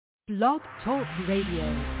Blog Talk Radio.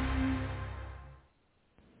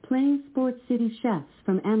 Playing Sports City Chefs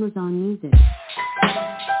from Amazon Music.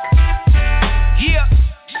 Yeah.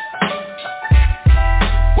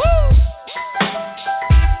 Woo.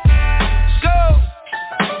 Let's go.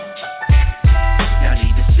 Y'all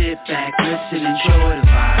need to sit back, listen, enjoy the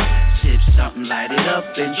vibe. Sip something, light it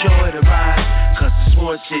up, enjoy the ride. Cause the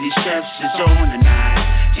Sports City Chefs is on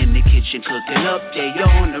tonight. In the kitchen cooking up, they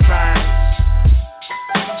on the rise.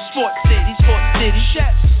 Sports City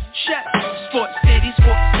Chefs, Chefs. Sports City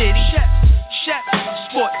Chefs, Chefs.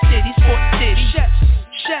 Sports City Chefs,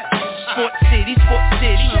 Chefs. Sports City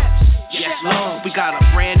Chefs. Yes, Lord, we got a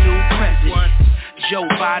brand new president. Joe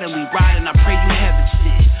Biden, we riding, I pray you heaven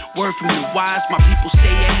sent. Word from the wise, my people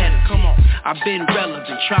stay ahead of. Come on, I've been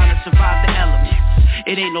relevant, trying to survive the elements.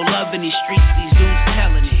 It ain't no love in these streets, these dudes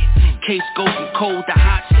telling it. Case go from cold to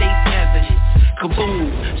hot, states evidence. Kaboom,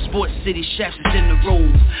 Sports City Chefs is in the room.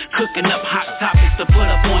 Cooking up hot topics to put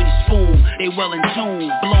up on your spoon. They well in tune,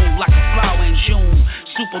 bloom like a flower in June.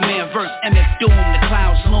 Superman verse MF Doom, the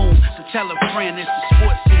clouds loom. So tell a friend it's the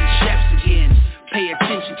Sports City Chefs again. Pay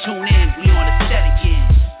attention, tune in, we on the set again.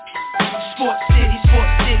 Sports City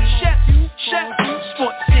Chefs, Chefs.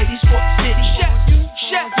 Sports City Chefs,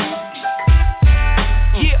 Chefs.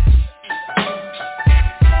 Yeah.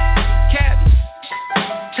 Cabby,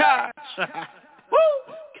 Taj. Woo!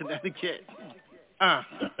 Connecticut.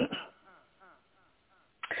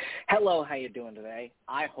 Hello, how you doing today?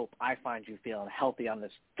 I hope I find you feeling healthy on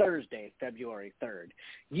this Thursday, February 3rd.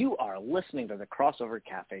 You are listening to the Crossover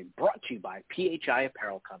Cafe, brought to you by PHI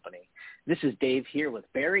Apparel Company. This is Dave here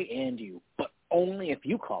with Barry and you, but only if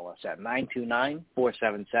you call us at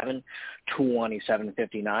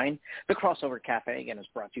 929-477-2759. The Crossover Cafe, again, is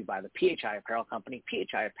brought to you by the PHI Apparel Company.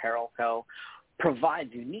 PHI Apparel Co.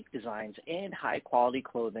 provides unique designs and high-quality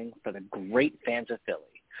clothing for the great fans of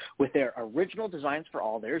Philly. With their original designs for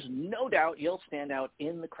all, there's no doubt you'll stand out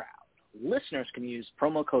in the crowd. Listeners can use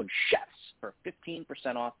promo code CHEFS for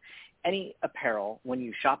 15% off any apparel when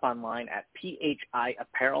you shop online at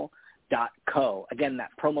phiapparel.co. Again,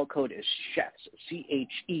 that promo code is CHEFS,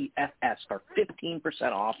 CHEFS, for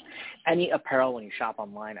 15% off any apparel when you shop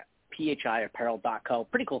online at phiapparel.co.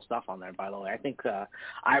 Pretty cool stuff on there, by the way. I think,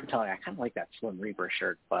 I'm telling you, I kind of like that Slim Reaper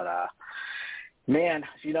shirt, but, man,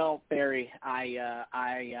 you know, Barry, how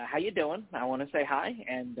you doing? I want to say hi,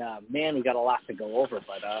 and, man, we got a lot to go over,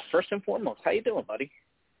 but first and foremost, how you doing, buddy?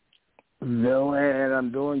 Villain,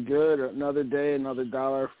 I'm doing good. Another day, another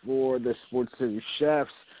dollar for the Sports City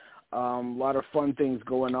Chefs. A lot of fun things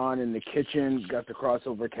going on in the kitchen. Got the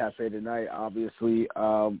Crossover Cafe tonight, obviously.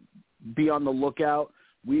 Be on the lookout.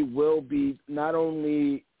 We will be not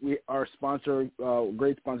only our sponsor,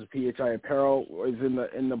 great sponsor PHI Apparel is in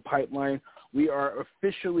the pipeline. We are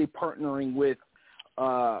officially partnering with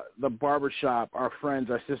the barbershop, our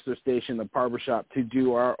friends, our sister station, the barbershop, to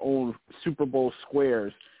do our own Super Bowl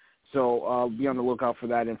squares. So be on the lookout for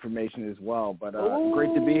that information as well. But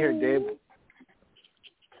great to be here, Dave.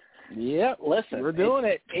 Yeah, listen, we're doing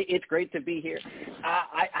it. It's great to be here.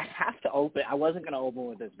 I have to open. I wasn't going to open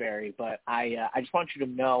with this, Barry, but I just want you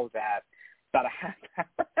to know that about a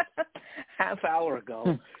half hour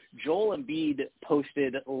ago, Joel Embiid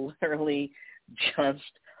posted literally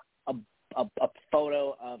just a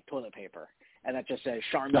photo of toilet paper, and that just says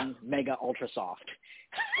Charmin Mega Ultra Soft.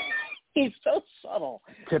 He's so subtle.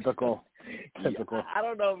 Typical. I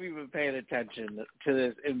don't know if you've been paying attention to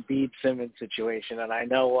this Embiid-Simmons situation, and I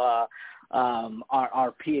know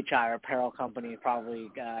our PHI Apparel Company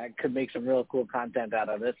probably could make some real cool content out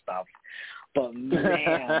of this stuff. But,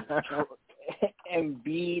 man,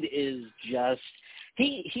 Embiid is just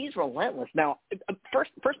he's relentless. Now,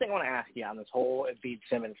 first thing I want to ask you on this whole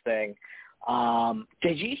Embiid-Simmons thing,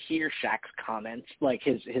 did you hear Shaq's comments, like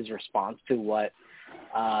his response to what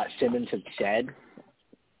Simmons had said?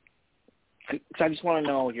 Because I just want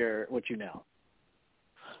to know what you know.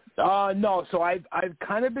 No, so I've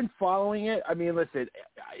kind of been following it. I mean, listen,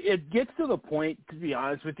 it gets to the point, to be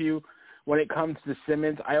honest with you, when it comes to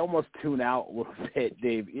Simmons, I almost tune out a little bit,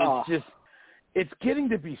 Dave. It's getting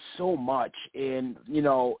to be so much, and you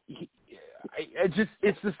know, it's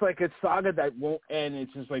just like a saga that won't end.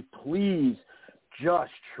 It's just like, please,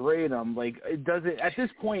 just trade him. Like, it doesn't at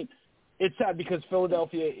this point. It's sad because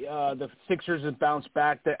Philadelphia, the Sixers have bounced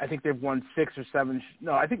back. I think they've won 6 or 7.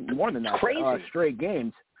 No, I think more than that. Straight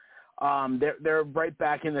games. They're right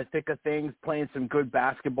back in the thick of things, playing some good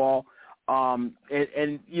basketball. And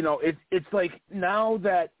you know, it's like now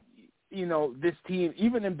that you know this team,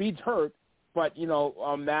 even Embiid's hurt, but you know,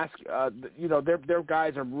 you know, their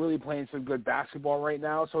guys are really playing some good basketball right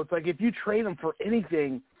now. So it's like if you trade them for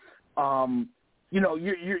anything,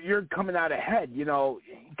 you're coming out ahead,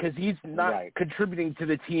 because he's not contributing to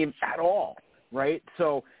the team at all, right?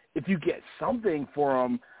 So if you get something for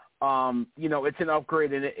him, it's an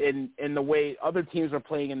upgrade in the way other teams are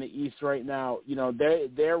playing in the East right now.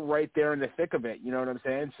 They're right there in the thick of it. You know what I'm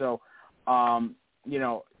saying? So,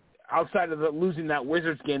 outside of losing that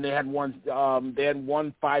Wizards game, they had won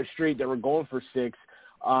 5 straight. They were going for 6.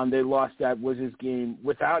 They lost that Wizards game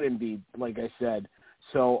without Embiid, like I said.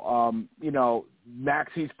 So,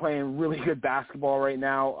 Maxi's playing really good basketball right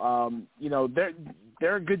now.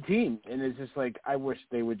 They're a good team, and it's just like I wish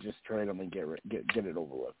they would just trade them and get it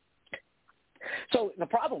over with. So the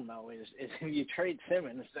problem, though, is if you trade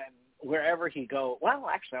Simmons, then wherever he goes – well,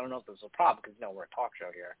 actually, I don't know if there's a problem because, we're a talk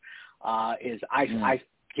show here, I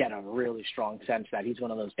get a really strong sense that he's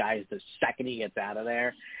one of those guys the second he gets out of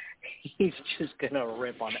there, he's just going to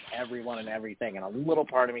rip on everyone and everything, and a little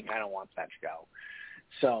part of me kind of wants that to go.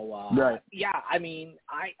 So, yeah, I mean,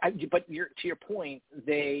 but to your point,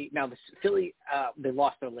 Philly, they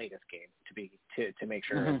lost their latest game to make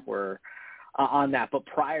sure we're on that. But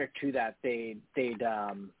prior to that, they'd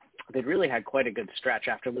really had quite a good stretch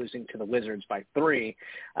after losing to the Wizards by 3,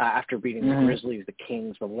 after beating the Grizzlies, the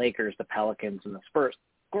Kings, the Lakers, the Pelicans, and the Spurs.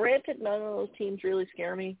 Granted, none of those teams really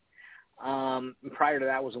scare me. Prior to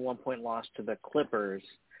that was a 1-point loss to the Clippers.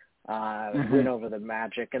 Win over the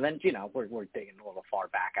Magic, and then we're digging a little far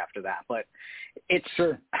back after that, but it's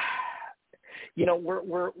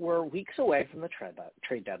we're weeks away from the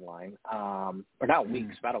trade deadline, or not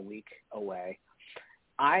weeks, about a week away.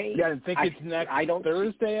 I think it's next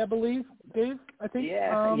Thursday, I believe, Dave. I think.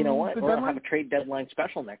 Yeah, you know what? We're gonna have a trade deadline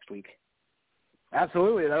special next week.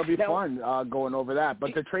 Absolutely, that'll be fun going over that.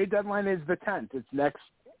 But the trade deadline is the 10th. It's next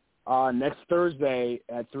Thursday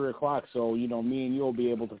at 3:00. So, me and you will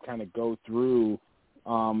be able to kind of go through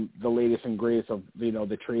the latest and greatest of,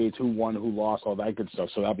 the trades, who won, who lost, all that good stuff.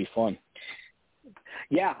 So that'll be fun.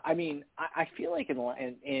 Yeah, I mean, I feel like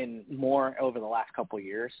in more over the last couple of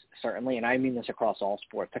years, certainly, and I mean this across all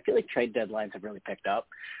sports, I feel like trade deadlines have really picked up,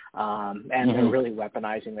 and they're really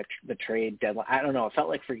weaponizing the trade deadline. I don't know. It felt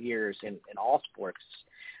like for years in all sports,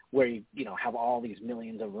 where you have all these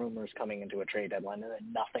millions of rumors coming into a trade deadline and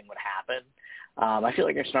then nothing would happen. I feel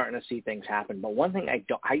like you're starting to see things happen. But one thing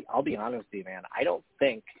I'll be honest with you, man, I don't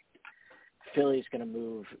think Philly's going to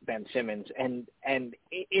move Ben Simmons. And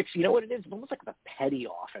it's, what it is? It's almost like the petty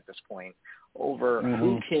off at this point over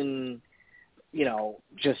who can,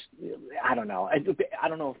 just, I don't know. I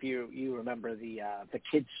don't know if you remember the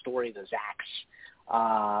kid's story, the Zach's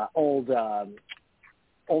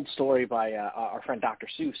old story by our friend Dr.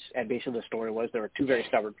 Seuss, and basically the story was there were 2 very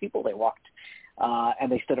stubborn people. They walked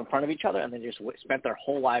and they stood in front of each other, and they just spent their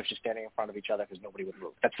whole lives just standing in front of each other because nobody would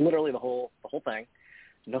move. That's literally the whole thing.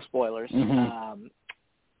 No spoilers. And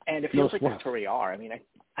it feels like that's where we are. I mean,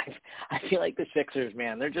 I feel like the Sixers,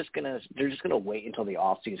 man, they're just gonna wait until the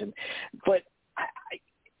off season. But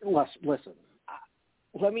listen,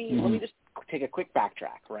 let me just take a quick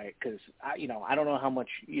backtrack, right? Because I don't know how much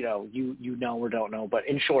you know or don't know, but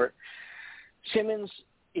in short, Simmons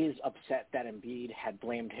is upset that Embiid had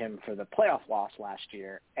blamed him for the playoff loss last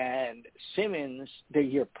year, and Simmons the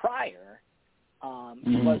year prior,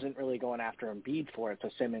 he wasn't really going after Embiid for it. So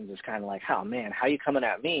Simmons is kind of like, "Oh man, how you coming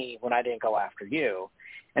at me when I didn't go after you?"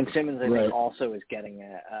 And Simmons, I think, also is getting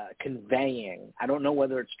conveying. I don't know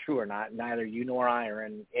whether it's true or not. Neither you nor I are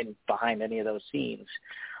in behind any of those scenes.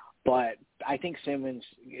 But I think Simmons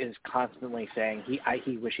is constantly saying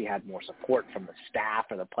he wish he had more support from the staff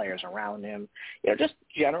or the players around him. Just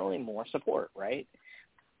generally more support, right?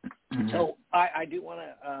 So I do want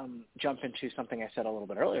to jump into something I said a little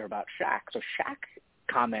bit earlier about Shaq. So Shaq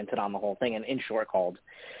commented on the whole thing and in short called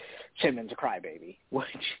Simmons a crybaby, which,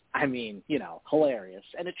 I mean, hilarious.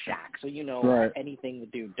 And it's Shaq, so anything the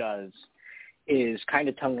dude does is kind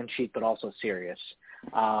of tongue-in-cheek but also serious.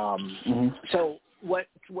 So what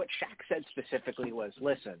Shaq said specifically was,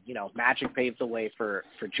 listen, Magic paved the way for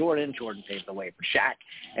Jordan paved the way for Shaq,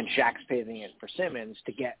 and Shaq's paving it for Simmons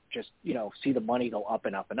to get just, see the money go up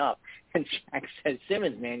and up and up. And Shaq said,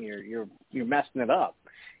 Simmons, man, you're messing it up.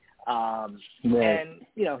 And,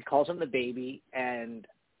 he calls him the baby. And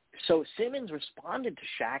so Simmons responded to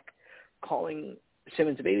Shaq calling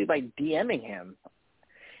Simmons a baby by DMing him.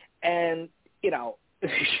 And,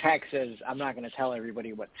 Shaq says, I'm not going to tell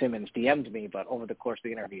everybody what Simmons DM'd me, but over the course of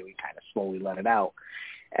the interview, he kind of slowly let it out.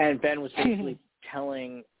 And Ben was basically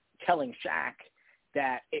telling Shaq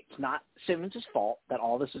that it's not Simmons' fault that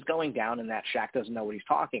all this is going down and that Shaq doesn't know what he's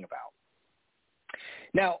talking about.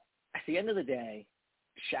 Now, at the end of the day,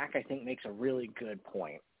 Shaq, I think, makes a really good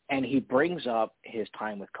point, and he brings up his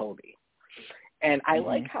time with Kobe. And I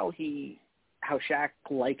like how he how Shaq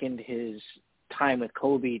likened his time with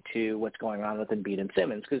Kobe to what's going on with Embiid and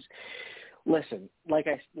Simmons. Because, listen, like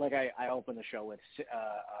I opened the show with,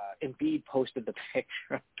 Embiid posted the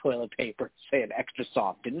picture of toilet paper saying extra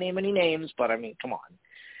soft. Didn't name any names, but I mean, come on.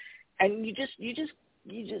 And you just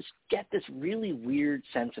get this really weird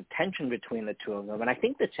sense of tension between the two of them. And I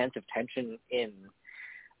think the sense of tension in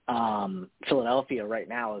Philadelphia right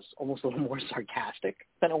now is almost a little more sarcastic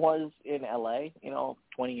than it was in LA,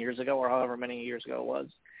 20 years ago or however many years ago it was.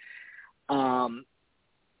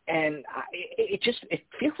 And it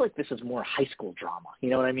feels like this is more high school drama, you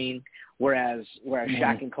know what I mean? Whereas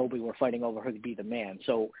Shaq and Kobe were fighting over who could be the man.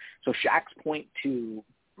 So Shaq's point to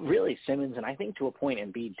really Simmons, and I think to a point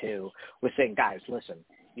Embiid too, was saying, guys, listen,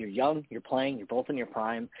 you're young, you're playing, you're both in your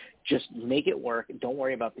prime. Just make it work. Don't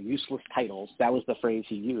worry about the useless titles. That was the phrase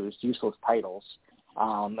he used, useless titles.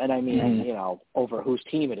 And I mean, over whose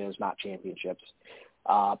team it is, not championships.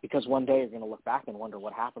 Because one day you're going to look back and wonder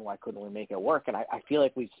what happened. Why couldn't we make it work? And I feel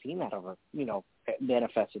like we've seen that over, it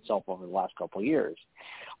manifests itself over the last couple of years.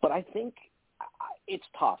 But I think it's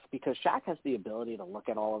tough because Shaq has the ability to look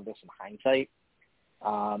at all of this in hindsight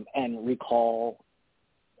and recall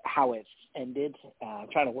how it's ended. I'm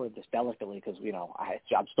trying to word this delicately because,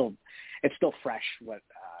 it's still fresh what,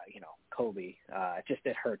 Kobe,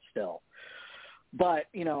 it hurts still. But,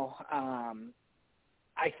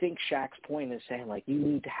 I think Shaq's point is saying, like, you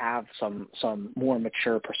need to have some more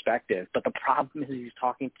mature perspective. But the problem is he's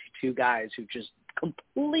talking to two guys who just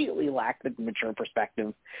completely lack the mature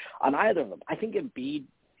perspective on either of them. I think Embiid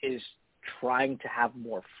is trying to have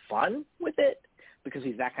more fun with it because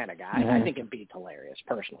he's that kind of guy. I think Embiid's hilarious,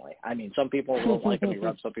 personally. I mean, some people won't like him. He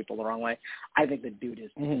rubs some people the wrong way. I think the dude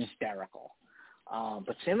is hysterical.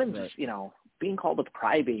 But Simmons, being called a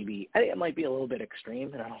crybaby, I think it might be a little bit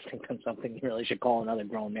extreme, and I don't think that's something you really should call another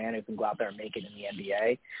grown man who can go out there and make it in the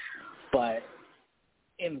NBA. But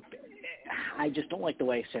I just don't like the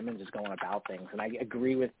way Simmons is going about things, and I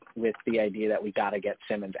agree with the idea that we got to get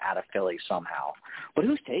Simmons out of Philly somehow. But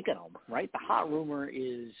who's taking him, right? The hot rumor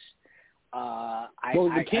is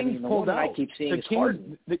the Kings pulled out. I keep seeing is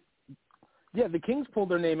Harden. The Kings pulled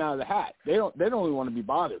their name out of the hat. They don't even want to be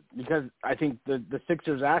bothered because I think the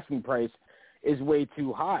Sixers' asking price is way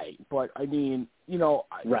too high. But I mean,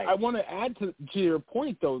 right. I want to add to your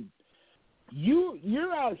point though.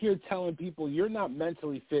 You're out here telling people you're not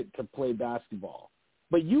mentally fit to play basketball,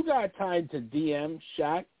 but you got time to DM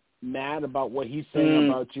Shaq mad about what he's saying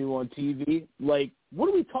about you on TV. Like, what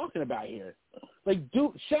are we talking about here? Like,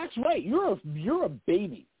 dude, Shaq's right. You're a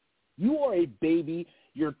baby. You are a baby.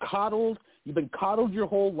 You're coddled. You've been coddled your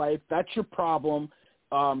whole life. That's your problem.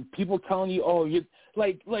 People telling you, oh, you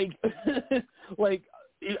like, I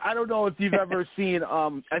don't know if you've ever seen.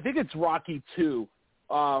 I think it's Rocky 2.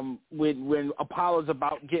 When Apollo's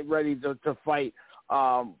about getting ready to fight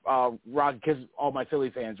Rocky, because all my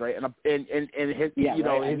Philly fans, right? And his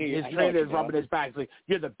his trainer is rubbing his back. It's like,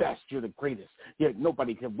 you're the best, you're the greatest.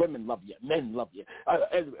 Nobody can. Women love you, men love you.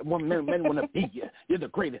 Men want to beat you. You're the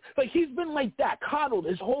greatest. Like, he's been like that, coddled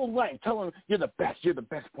his whole life, telling him you're the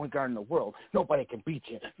best point guard in the world. Nobody can beat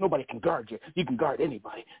you. Nobody can guard you. You can guard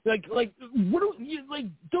anybody. Like what do you like,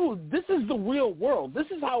 dude? This is the real world. This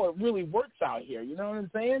is how it really works out here. You know what I'm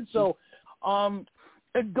saying? So,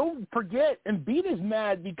 and don't forget, Embiid is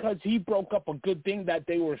mad because he broke up a good thing that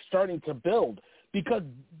they were starting to build. Because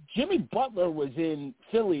Jimmy Butler was in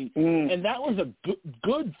Philly, and that was a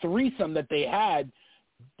good threesome that they had.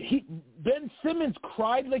 Ben Simmons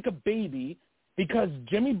cried like a baby because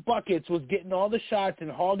Jimmy Buckets was getting all the shots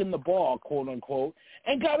and hogging the ball, quote unquote,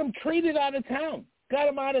 and got him traded out of town. Got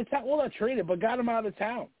him out of town. Well, not traded, but got him out of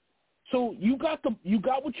town. So you got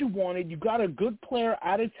what you wanted. You got a good player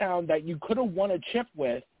out of town that you could have won a chip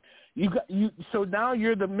with. So now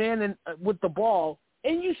you're the man with the ball,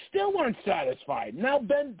 and you still aren't satisfied. Now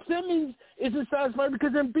Ben Simmons isn't satisfied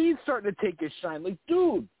because Embiid's starting to take his shine. Like,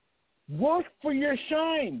 dude, work for your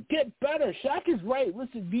shine. Get better. Shaq is right.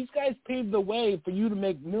 Listen, these guys paved the way for you to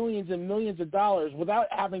make millions and millions of dollars without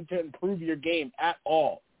having to improve your game at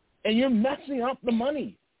all. And you're messing up the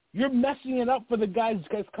money. You're messing it up for the guys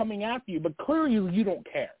coming after you, but clearly you don't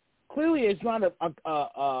care. Clearly, it's not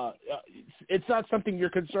it's not something you're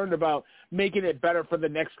concerned about making it better for the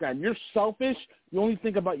next guy. You're selfish. You only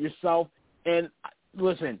think about yourself. And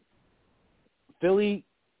listen, Philly,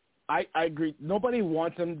 I agree. Nobody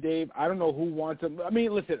wants him, Dave. I don't know who wants him. I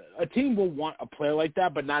mean, listen, a team will want a player like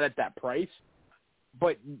that, but not at that price.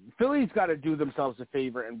 But Philly's got to do themselves a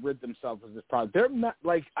favor and rid themselves of this problem.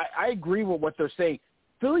 I agree with what they're saying.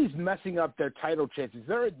 Philly's messing up their title chances.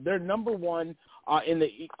 They're number one in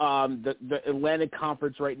the Atlantic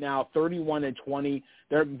Conference right now, 31-20.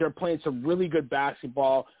 They're playing some really good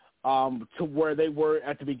basketball to where they were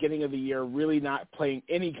at the beginning of the year, really not playing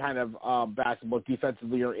any kind of basketball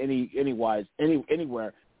defensively or anywhere.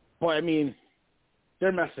 But I mean,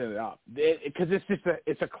 they're messing it up because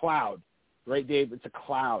it's a cloud, right, Dave? It's a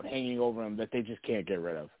cloud hanging over them that they just can't get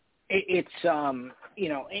rid of. It's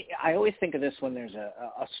I always think of this when there's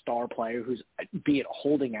a star player who's, be it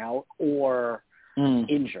holding out or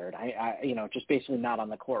injured. I just basically not on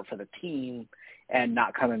the court for the team and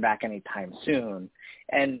not coming back anytime soon.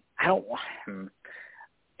 And I don't,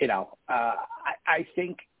 I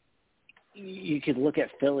think you could look at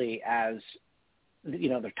Philly as,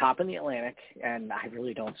 they're top in the Atlantic, and I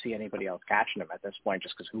really don't see anybody else catching them at this point,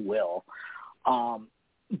 just because who will?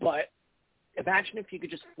 But imagine if you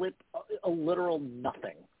could just flip a literal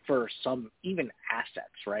nothing for some even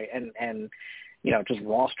assets, right? And just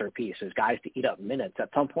roster pieces, guys to eat up minutes at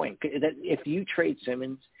some point. If you trade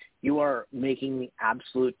Simmons, you are making the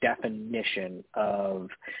absolute definition of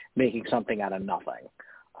making something out of nothing.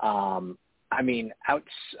 I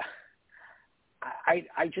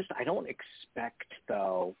don't expect,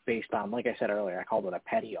 though, based on, like I said earlier, I called it a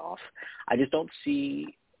petty off. I just don't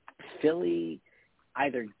see Philly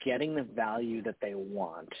either getting the value that they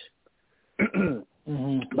want,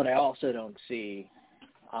 but I also don't see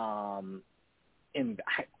I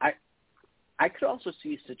could also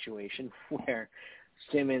see a situation where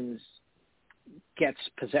Simmons gets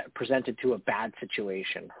presented to a bad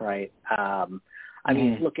situation, right?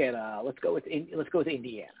 Look at let's go with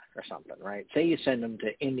Indiana or something, right? Say you send him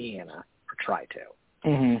to Indiana or try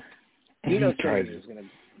to.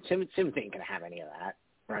 Simmons ain't gonna have any of that,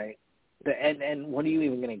 right? And what are you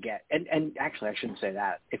even going to get? And actually, I shouldn't say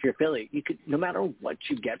that. If you're Philly, you could, no matter what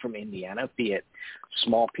you get from Indiana, be it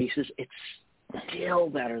small pieces, it's still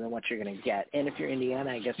better than what you're going to get. And if you're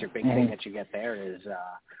Indiana, I guess your big thing that you get there is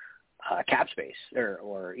cap space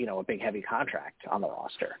or a big heavy contract on the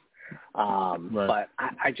roster. Right. But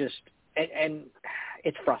I just and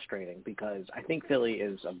it's frustrating because I think Philly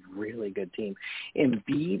is a really good team.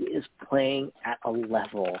 Embiid is playing at a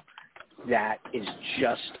level that is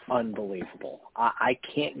just unbelive's I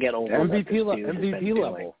can't get over MVP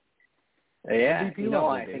level. Yeah, MVP level,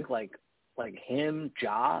 I think like him,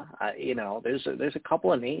 Ja. There's a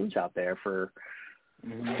couple of names out there for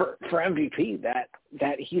MVP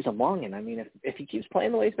that he's among. And I mean, if he keeps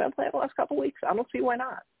playing the way he's been playing the last couple of weeks, I don't see why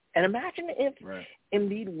not. And imagine if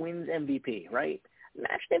Embiid wins MVP, right?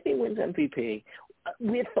 Imagine if he wins MVP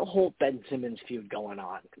with the whole Ben Simmons feud going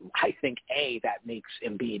on. I think that makes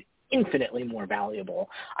Embiid infinitely more valuable.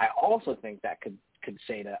 I also think that could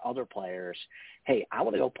say to other players, hey, I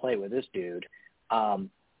want to go play with this dude.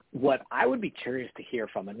 What I would be curious to hear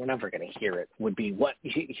from, and we're never going to hear it, would be what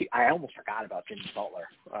I almost forgot about Jimmy Butler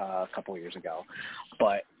a couple of years ago.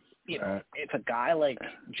 But, if a guy like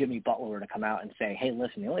Jimmy Butler were to come out and say, hey,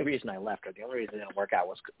 listen, the only reason I left or the only reason it didn't work out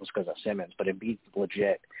was because of Simmons, but Embiid's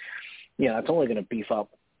legit, it's only going to beef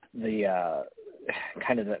up the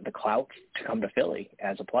kind of the clout to come to Philly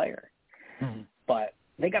as a player. But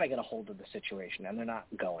they got to get a hold of the situation, and they're not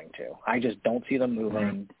going to. I just don't see them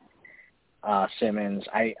moving Simmons.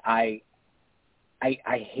 I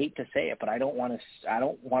hate to say it, but I don't want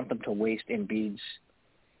them to waste Embiid's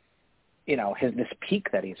this peak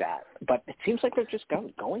that he's at. But it seems like they're just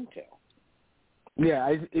going to.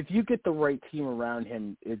 Yeah, if you get the right team around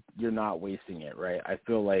him, you're not wasting it, right? I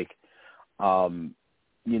feel like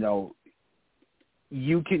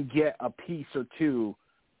you can get a piece or two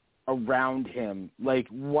around him. Like,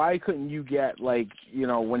 why couldn't you get,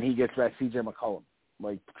 when he gets back, C.J. McCollum,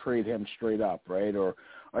 trade him straight up, right? Or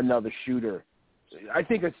another shooter. I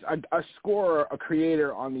think a scorer, a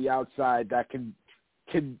creator on the outside that can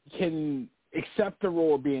accept the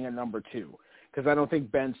role of being a number two. Because I don't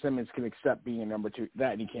think Ben Simmons can accept being a number two.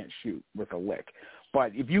 That and he can't shoot with a lick.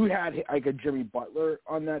 But if you had a Jimmy Butler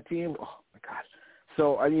on that team, oh my God.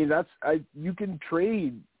 So I mean, you can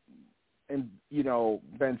trade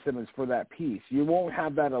Ben Simmons for that piece. You won't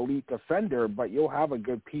have that elite defender, but you'll have a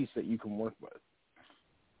good piece that you can work with.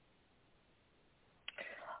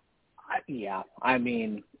 Yeah, I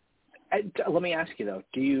mean, let me ask you though: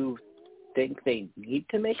 do you think they need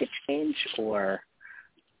to make a change, or?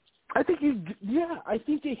 I think I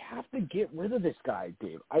think they have to get rid of this guy,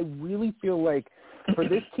 Dave. I really feel like for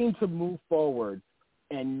this team to move forward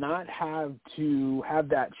and not have to have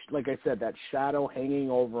that, like I said, that shadow hanging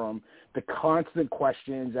over them, the constant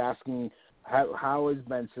questions asking, how is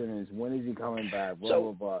Ben Simmons? When is he coming back? Blah,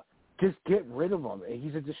 blah, blah. just get rid of him.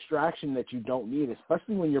 He's a distraction that you don't need,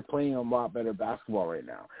 especially when you're playing a lot better basketball right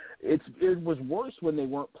now. It was worse when they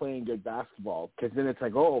weren't playing good basketball, because then it's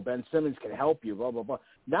like, oh, Ben Simmons can help you, blah, blah, blah.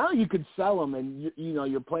 Now you can sell him, and,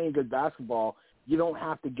 you're playing good basketball. You don't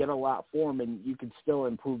have to get a lot for him, and you can still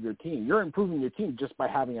improve your team. You're improving your team just by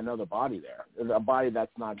having another body there, a body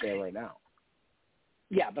that's not there right now.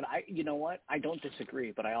 Yeah, but you know what? I don't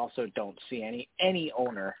disagree, but I also don't see any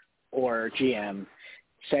owner or GM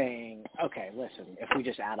saying, okay, listen, if we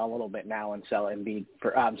just add a little bit now and sell Embiid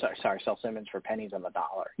for, sell Simmons for pennies on the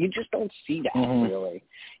dollar. You just don't see that really.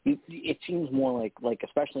 It seems more like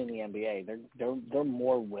especially in the NBA, they're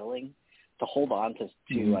more willing to hold on to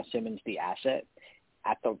Simmons the asset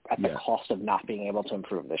at the cost of not being able to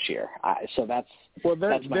improve this year. So that's my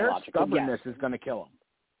logic. Stubbornness is going to kill them.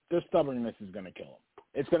 Their stubbornness is going to kill them.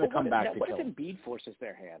 It's going to come back to kill them. What if Embiid forces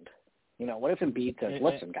their hand? What if Embiid says,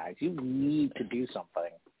 listen, guys, you need to do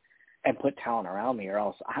something and put talent around me, or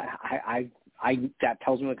else that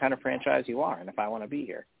tells me what kind of franchise you are and if I want to be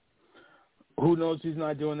here. Who knows he's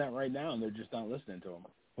not doing that right now, and they're just not listening to him.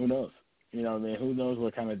 Who knows? Who knows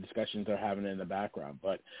what kind of discussions they're having in the background.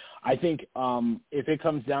 But I think if it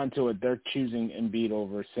comes down to it, they're choosing Embiid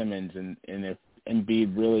over Simmons, and if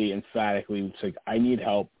Embiid really emphatically was like, I need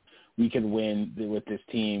help, we can win with this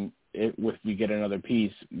team, if we get another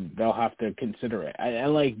piece, they'll have to consider it.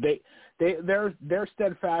 And they're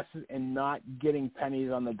steadfast in not getting pennies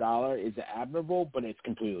on the dollar is admirable, but it's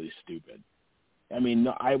completely stupid. I mean,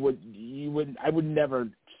 I would never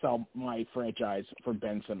sell my franchise for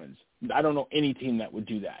Ben Simmons. I don't know any team that would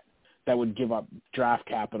do that. That would give up draft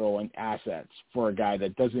capital and assets for a guy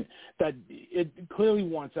that it clearly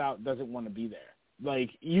wants out, doesn't want to be there.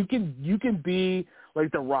 Like you can be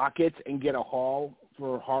like the Rockets and get a haul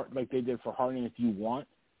for like they did for Harden if you want.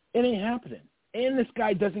 It ain't happening. And this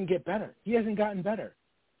guy doesn't get better. He hasn't gotten better.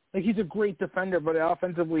 Like he's a great defender, but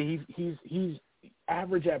offensively he's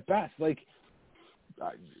average at best. Like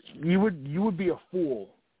you would be a fool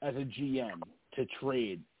as a GM to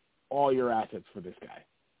trade all your assets for this guy.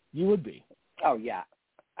 You would be. Oh yeah.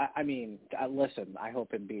 I mean, listen. I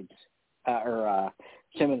hope Embiid's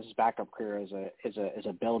Simmons' backup career is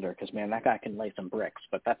a builder, because man, that guy can lay some bricks.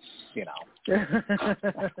 But that's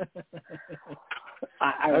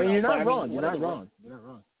I mean, you're not wrong. You're not wrong.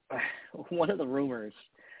 One of the rumors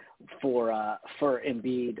for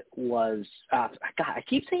Embiid was God, I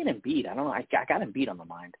keep saying Embiid. I don't know. I got Embiid on the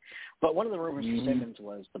mind, but one of the rumors for Simmons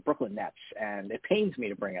was the Brooklyn Nets, and it pains me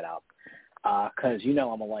to bring it up because I'm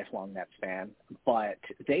a lifelong Nets fan, but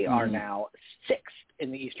they are now 6th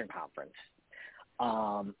in the Eastern Conference.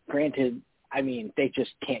 Granted, I mean they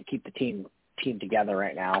just can't keep the team together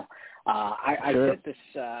right now. I said this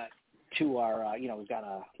to our, we've got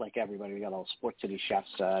like everybody, we got all Sports City Chefs,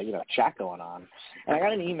 chat going on. And I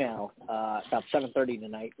got an email about 7:30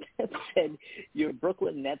 tonight that said, "You're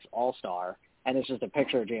Brooklyn Nets All-Star," and it's just a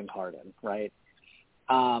picture of James Harden, right?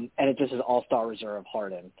 And it just says All-Star Reserve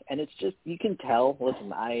Harden. And it's just, you can tell,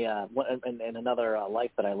 listen, in another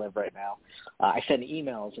life that I live right now, I send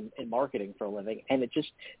emails in marketing for a living, and it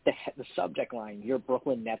just, the subject line, "You're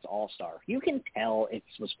Brooklyn Nets All-Star." You can tell it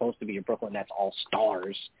was supposed to be your Brooklyn Nets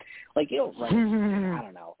All-Stars. Like, you don't write, I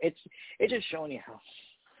don't know. It's just showing you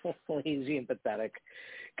how lazy and pathetic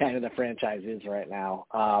kind of the franchise is right now.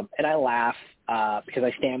 And I laugh because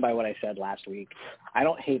I stand by what I said last week. I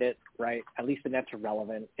don't hate it, right? At least the Nets are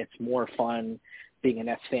relevant. It's more fun being a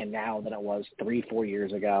Nets fan now than it was 3-4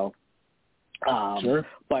 years ago. Sure.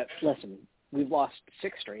 But listen, we've lost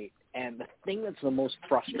 6 straight, and the thing that's the most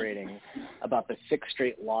frustrating about the 6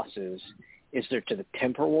 straight losses is they're to the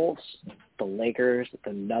Timberwolves, the Lakers,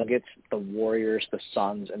 the Nuggets, the Warriors, the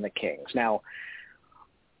Suns, and the Kings. Now,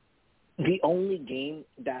 the only game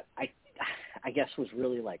that I guess was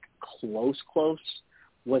really like close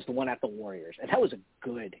was the one at the Warriors, and that was a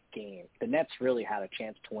good game. The Nets really had a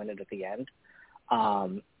chance to win it at the end,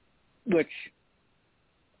 which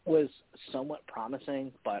was somewhat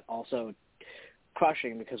promising, but also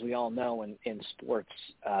crushing, because we all know in sports,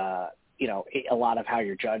 a lot of how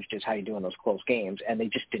you're judged is how you do in those close games, and they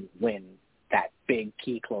just didn't win that big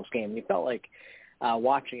key close game. You felt like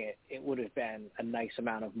watching it would have been a nice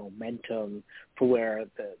amount of momentum for where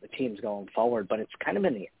the team's going forward, but it's kind of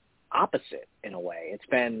been the opposite in a way. It's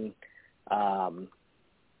been,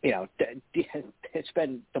 it's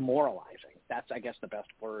been demoralizing. That's, I guess, the best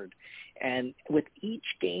word. And with each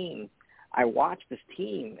game, I watch this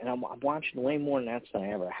team, and I'm watching way more Nets than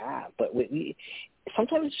I ever have. But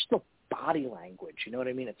sometimes it's just the body language, you know what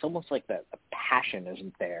I mean? It's almost like the passion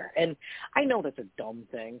isn't there. And I know that's a dumb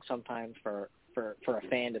thing sometimes for for a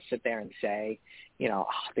fan to sit there and say,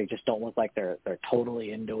 they just don't look like they're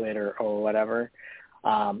totally into it or whatever,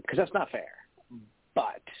 because that's not fair.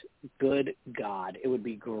 But good God, it would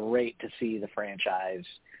be great to see the franchise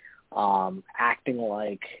acting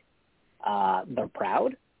like they're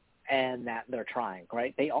proud and that they're trying,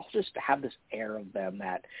 right? They all just have this air of them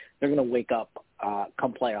that they're going to wake up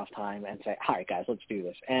come playoff time and say, all right, guys, let's do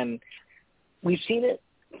this. And we've seen it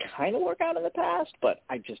kind of work out in the past, but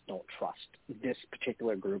I just don't trust this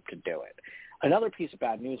particular group to do it. Another piece of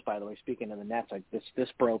bad news, by the way, speaking of the Nets, this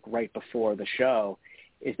broke right before the show,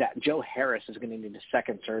 is that Joe Harris is going to need a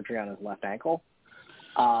second surgery on his left ankle.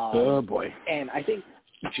 Oh, boy. And I think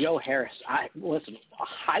Joe Harris, a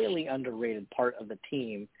highly underrated part of the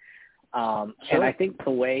team. And I think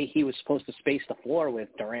the way he was supposed to space the floor with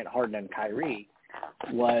Durant, Harden, and Kyrie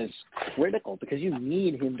was critical, because you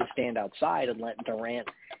need him to stand outside and let Durant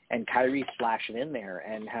and Kyrie slash it in there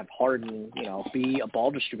and have Harden, be a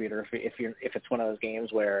ball distributor if it's one of those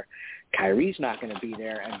games where Kyrie's not going to be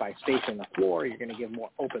there, and by spacing the floor, you're going to give more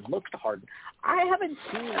open looks to Harden. I haven't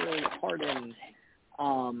seen really Harden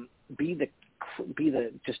be the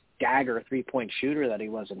just dagger 3-point shooter that he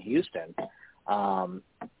was in Houston.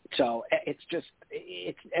 So it's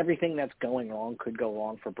everything that's going wrong could go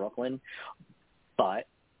wrong for Brooklyn. But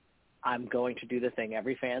I'm going to do the thing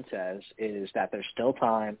every fan says, is that there's still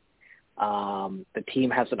time. The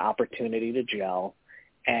team has an opportunity to gel,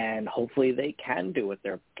 and hopefully they can do what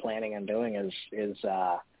they're planning on doing is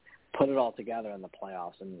put it all together in the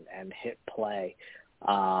playoffs and hit play.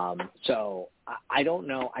 So I don't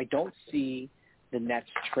know. I don't see the Nets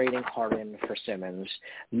trading Harden for Simmons,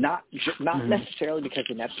 not necessarily because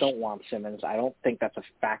the Nets don't want Simmons. I don't think that's a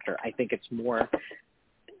factor. I think it's more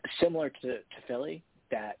similar to Philly,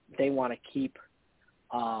 that they want to keep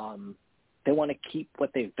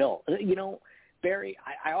what they've built. Barry,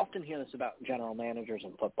 I often hear this about general managers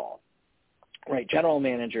in football, right? General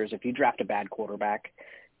managers, if you draft a bad quarterback,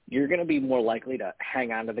 you're going to be more likely to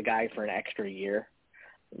hang on to the guy for an extra year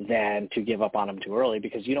than to give up on him too early,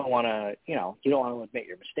 because you don't want to admit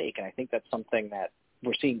your mistake. And I think that's something that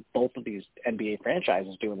we're seeing both of these NBA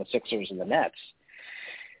franchises do in the Sixers and the Nets.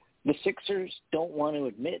 The Sixers don't want to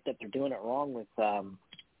admit that they're doing it wrong with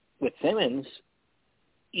Simmons,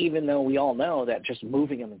 even though we all know that just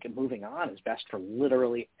moving him and moving on is best for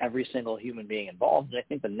literally every single human being involved. And I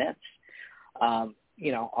think the Nets, are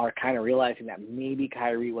kind of realizing that maybe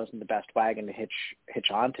Kyrie wasn't the best wagon to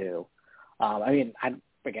hitch onto.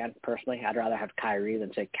 Personally, I'd rather have Kyrie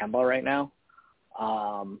than say Kemba right now,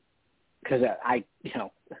 because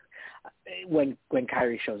when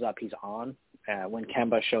Kyrie shows up, he's on. When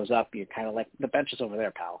Kemba shows up, you're kind of like, the bench is over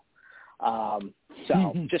there, pal.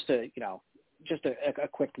 Just a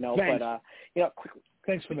quick note. Thanks. But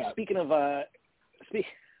thanks for that. Speaking of,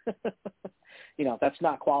 that's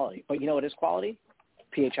not quality, but what is quality?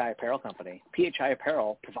 PHI Apparel Company. PHI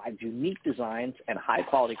Apparel provides unique designs and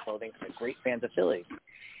high-quality clothing for great fans of Philly.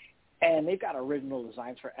 And they've got original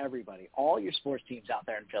designs for everybody. All your sports teams out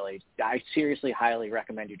there in Philly, I seriously highly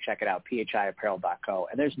recommend you check it out, phiapparel.co.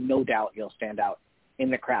 And there's no doubt you'll stand out in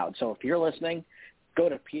the crowd. So if you're listening, go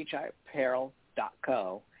to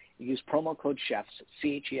phiapparel.co. Use promo code CHEFS,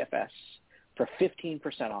 CHEFS, for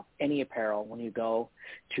 15% off any apparel when you go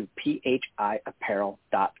to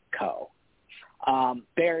phiapparel.co.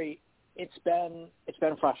 Barry, it's been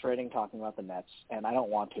frustrating talking about the Nets, and I don't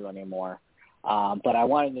want to anymore. But I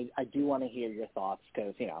do want to hear your thoughts,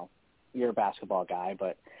 because you're a basketball guy.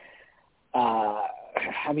 But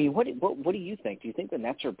what do you think? Do you think the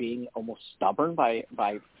Nets are being almost stubborn by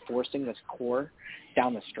forcing this core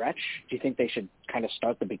down the stretch? Do you think they should kind of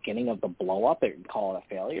start the beginning of the blow up and call it a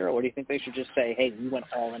failure, or do you think they should just say, hey, we went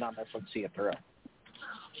all in on this, let's see it through?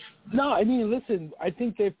 No, listen, I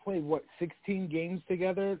think they've played, 16 games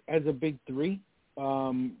together as a big three,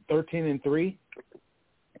 13-3.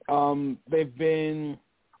 They've been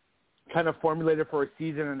kind of formulated for a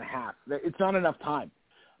season and a half. It's not enough time,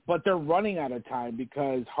 but they're running out of time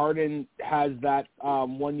because Harden has that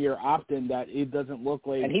 1-year opt-in that it doesn't look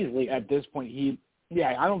like, and he's leaving at this point.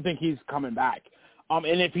 I don't think he's coming back.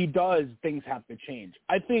 And if he does, things have to change.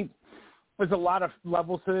 I think there's a lot of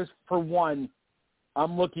levels to this. For one,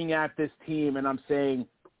 I'm looking at this team and I'm saying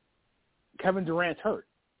Kevin Durant's hurt.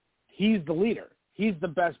 He's the leader. He's the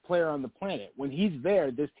best player on the planet. When he's there,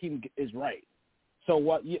 this team is right. So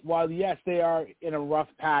while, yes, they are in a rough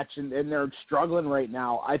patch and they're struggling right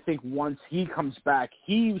now, I think once he comes back,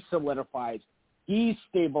 he solidifies, he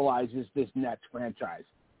stabilizes this Nets franchise.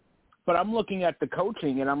 But I'm looking at the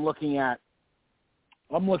coaching, and I'm looking at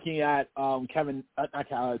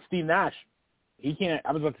Steve Nash. He can't.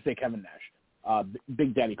 I was about to say Kevin Nash.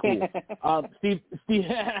 Big Daddy Cool.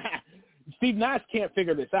 Steve Nash can't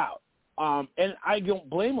figure this out. And I don't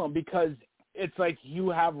blame him because it's like you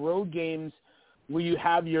have road games where you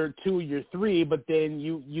have your 2, your 3, but then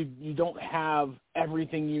you don't have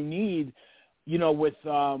everything you need, with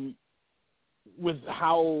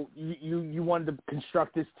how you wanted to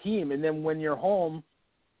construct this team. And then when you're home,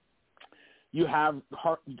 you have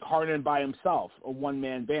Harden by himself, a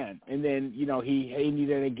one-man band. And then, he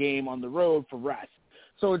needed a game on the road for rest.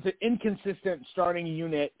 So it's an inconsistent starting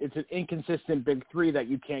unit. It's an inconsistent big 3 that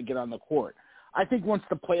you can't get on the court. I think once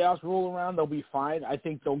the playoffs roll around, they'll be fine. I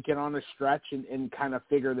think they'll get on a stretch and kind of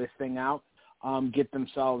figure this thing out, get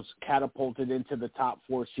themselves catapulted into the top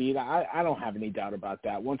 4 seed. I don't have any doubt about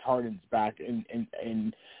that. Once Harden's back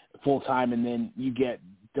in full time and then you get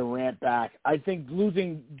Durant back, I think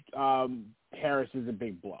losing Harris is a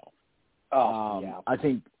big blow. Yeah. I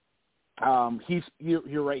think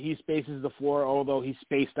you're right. He spaces the floor, although he's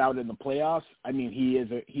spaced out in the playoffs. I mean, he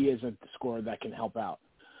is a scorer that can help out.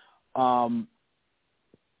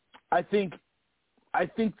 I think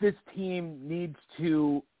this team needs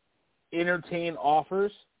to entertain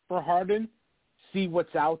offers for Harden, see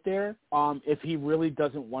what's out there. If he really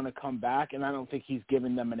doesn't want to come back, and I don't think he's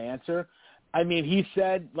given them an answer. I mean, he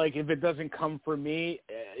said, like, if it doesn't come for me,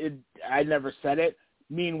 I never said it.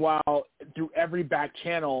 Meanwhile, through every back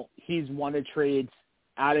channel, he's wanted trades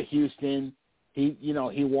out of Houston. He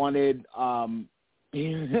wanted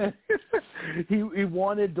he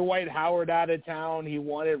wanted Dwight Howard out of town. He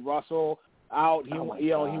wanted Russell out. He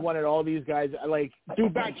wanted all these guys, like, through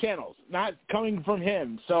back channels, not coming from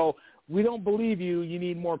him. So we don't believe you. You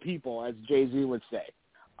need more people, as Jay-Z would say.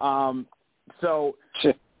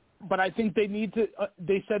 But I think they need to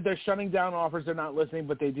they said they're shutting down offers. They're not listening,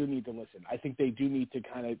 but they do need to listen. I think they do need to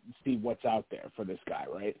kind of see what's out there for this guy,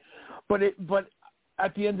 right? But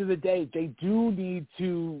at the end of the day, they do need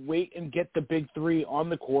to wait and get the big 3 on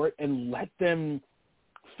the court and let them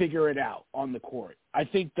figure it out on the court. I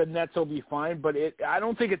think the Nets will be fine, but I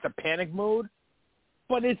don't think it's a panic mode.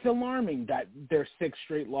 But it's alarming that they're 6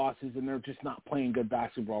 straight losses and they're just not playing good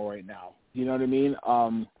basketball right now. You know what I mean?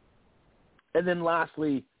 And then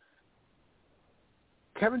lastly,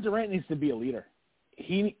 Kevin Durant needs to be a leader.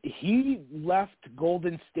 He left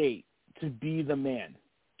Golden State to be the man,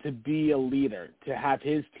 to be a leader, to have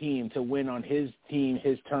his team, to win on his team,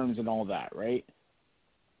 his terms, and all that, right?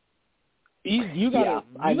 You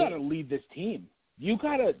gotta lead this team.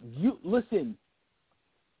 Listen.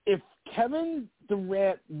 If Kevin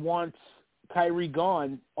Durant wants Kyrie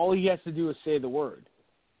gone, all he has to do is say the word.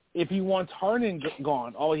 If he wants Harden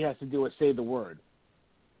gone, all he has to do is say the word.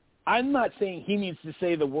 I'm not saying he needs to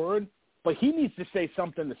say the word, but he needs to say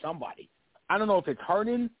something to somebody. I don't know if it's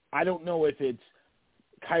Harden. I don't know if it's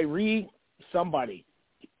Kyrie, somebody.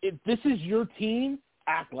 If this is your team,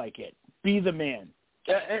 act like it. Be the man.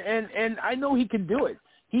 And I know he can do it.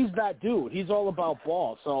 He's that dude. He's all about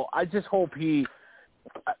ball. So I just hope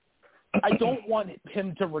I don't want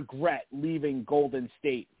him to regret leaving Golden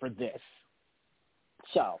State for this.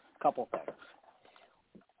 So, a couple things.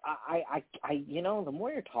 The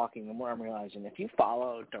more you're talking, the more I'm realizing if you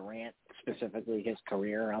follow Durant, specifically his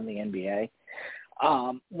career around the NBA,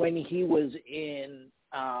 when he was in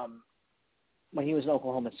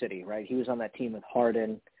Oklahoma City, right? He was on that team with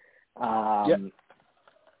Harden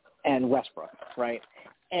and Westbrook, right?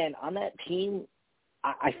 And on that team,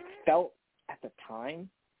 I felt at the time,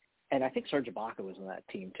 and I think Serge Ibaka was on that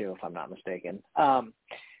team too, if I'm not mistaken.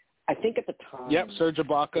 I think at the time. Yep, Serge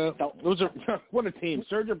Ibaka. What a team.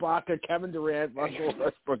 Serge Ibaka, Kevin Durant, Russell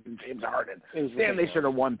Westbrook, and James Harden. Damn, they should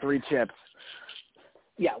have won 3 chips.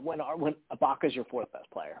 Yeah, when Ibaka's your 4th best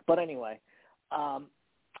player. But anyway,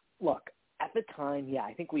 look, at the time, yeah,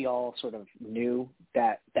 I think we all sort of knew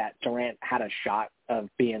that Durant had a shot of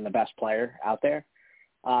being the best player out there.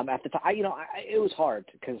 At the time, it was hard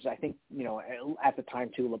because I think, at the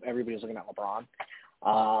time too, everybody was looking at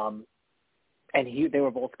LeBron. And they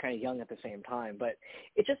were both kind of young at the same time, but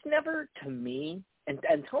it just never, to me, and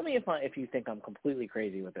tell me if you think I'm completely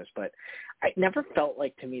crazy with this, but I never felt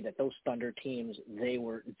like to me that those Thunder teams, they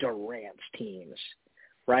were Durant's teams,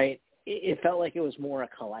 right? It felt like it was more a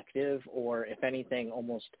collective, or if anything,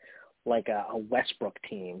 almost like a Westbrook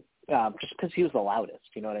team, just because he was the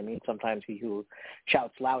loudest. You know what I mean? Sometimes he who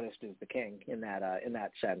shouts loudest is the king in that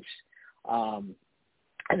sense.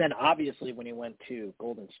 And then obviously when he went to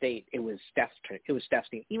Golden State, it was Steph's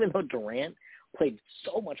team. Even though Durant played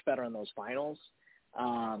so much better in those finals,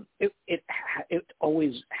 it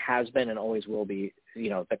always has been and always will be,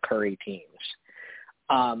 the Curry teams.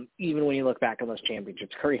 Even when you look back on those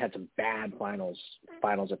championships, Curry had some bad finals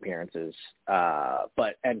appearances,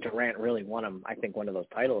 and Durant really won him, I think, one of those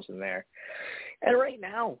titles in there. And right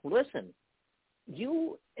now, listen,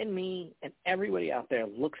 you and me and everybody out there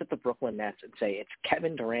looks at the Brooklyn Nets and say it's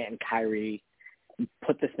Kevin Durant and Kyrie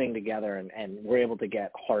put this thing together and we're able to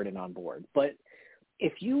get Harden on board. But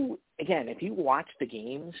if you watch the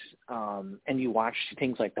games and you watch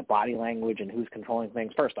things like the body language and who's controlling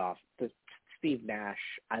things, first off, Steve Nash,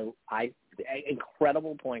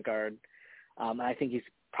 incredible point guard. I think he's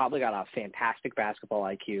probably got a fantastic basketball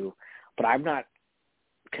IQ, but I'm not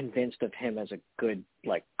convinced of him as a good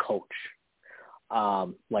coach,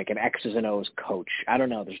 like an X's and O's coach. I don't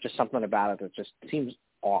know. There's just something about it that just seems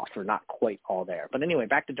off or not quite all there. But anyway,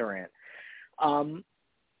 back to Durant.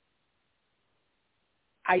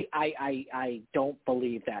 I don't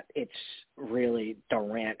believe that it's really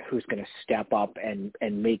Durant who's going to step up and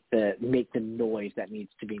make the noise that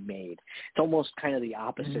needs to be made. It's almost kind of the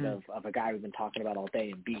opposite of a guy we've been talking about all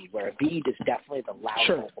day, Embiid, where Embiid is definitely the loud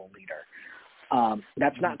vocal leader.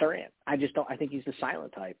 That's not Durant. I think he's the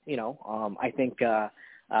silent type. I think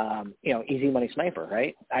easy money sniper,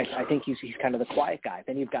 right? I think he's kind of the quiet guy.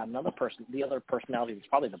 Then you've got another person. The other personality that's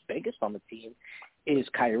probably the biggest on the team is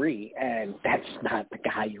Kyrie, and that's not the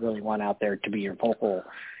guy you really want out there to be your vocal,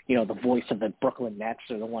 the voice of the Brooklyn Nets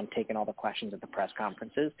or the one taking all the questions at the press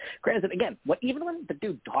conferences. Granted, again, even when the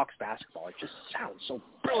dude talks basketball, it just sounds so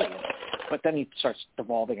brilliant. But then he starts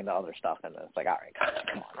devolving into other stuff, and it's like, all right,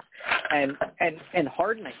 come on. And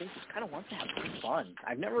Harden, I think, just kind of wants to have fun.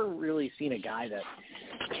 I've never really seen a guy that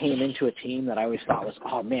came into a team that I always thought was,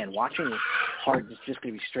 oh man, watching Harden is just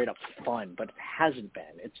going to be straight up fun, but it hasn't been.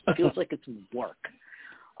 It feels like it's work.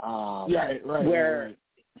 Where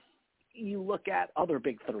you look at other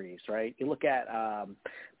big threes, right? You look at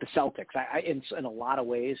the Celtics. In a lot of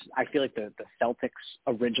ways, I feel like the Celtics'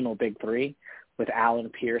 original big three with Allen,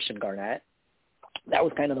 Pierce, and Garnett, that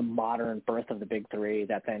was kind of the modern birth of the big three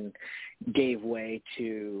that then gave way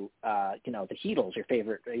to the Heatles, your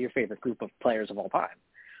favorite group of players of all time.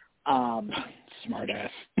 Smart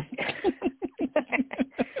ass.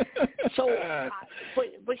 So,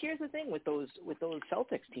 but here's the thing with those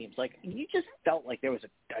Celtics teams, you just felt like there was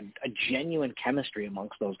a genuine chemistry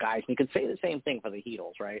amongst those guys. And you could say the same thing for the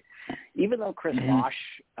Heatles, right? Even though Chris Bosh,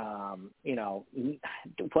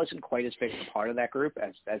 wasn't quite as big a part of that group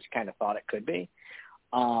as you kind of thought it could be.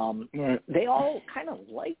 They all kind of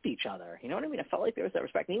liked each other. You know what I mean? I felt like there was that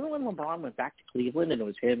respect. And even when LeBron went back to Cleveland and it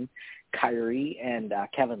was him, Kyrie, and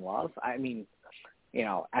Kevin Love, I mean,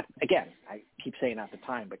 again, I keep saying at the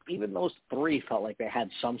time, but even those three felt like they had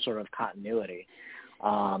some sort of continuity.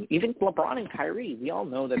 Even LeBron and Kyrie, we all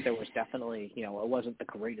know that there was definitely, it wasn't the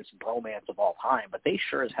greatest bromance of all time, but they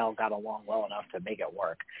sure as hell got along well enough to make it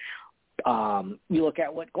work. You look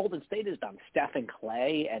at what Golden State has done, Steph and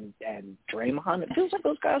Clay and Draymond, it feels like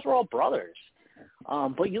those guys were all brothers.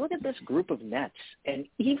 But you look at this group of Nets, and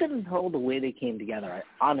even though the way they came together,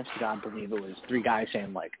 I honest to God believe it was three guys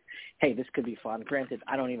saying hey, this could be fun. Granted,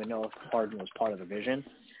 I don't even know if Harden was part of the vision.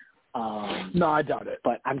 No, I doubt it.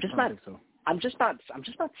 But I'm just not. So. I'm just not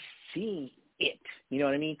seeing it. You know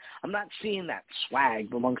what I mean? I'm not seeing that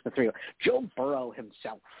swag amongst the three. Joe Burrow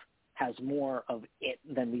himself has more of it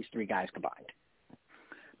than these three guys combined.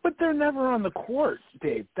 But they're never on the court,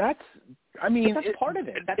 Dave. That's part of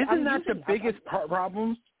it. Isn't that the biggest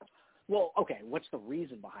problem? Well, okay, what's the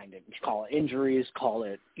reason behind it? Call it injuries, call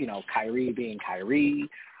it, Kyrie being Kyrie,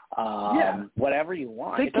 whatever you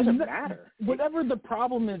want. It doesn't matter. Whatever the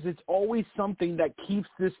problem is, it's always something that keeps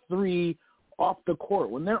this three off the court.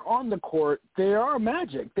 When they're on the court, they are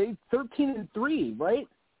magic. They 13-3, right?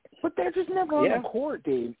 But they're just never on the court,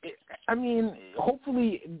 Dave.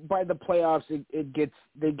 Hopefully by the playoffs they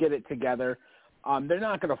get it together. They're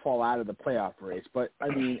not going to fall out of the playoff race, but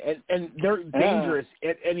and they're dangerous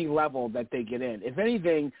at any level that they get in. If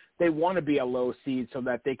anything, they want to be a low seed so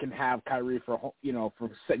that they can have Kyrie for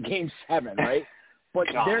Game 7, right? But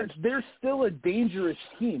they're still a dangerous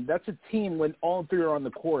team. That's a team when all three are on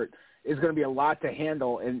the court is going to be a lot to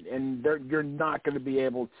handle, and you're not going to be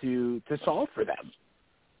able to solve for them.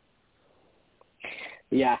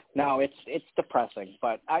 Yeah, no, it's depressing.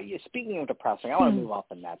 But speaking of depressing, I want to move off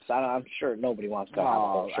the Nets. I'm sure nobody wants to have a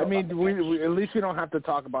whole show we at least we don't have to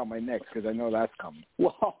talk about my Knicks because I know that's coming.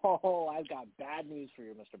 Whoa, I've got bad news for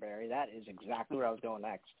you, Mr. Barry. That is exactly where I was going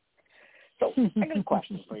next. So I got a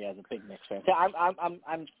question for you as a big Knicks fan.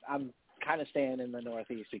 I'm kind of staying in the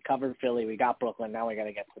Northeast. We covered Philly, we got Brooklyn. Now we got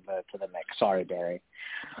to get to the Knicks. Sorry, Barry.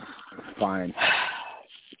 Fine.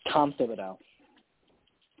 Tom Thibodeau.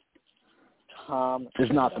 Is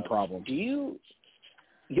not the problem. Do you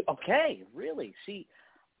Okay, really? See,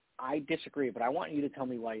 I disagree, but I want you to tell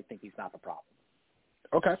me why you think he's not the problem.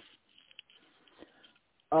 Okay.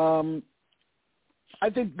 I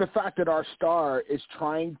think the fact that our star is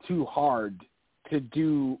trying too hard to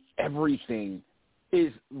do everything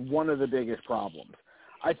is one of the biggest problems.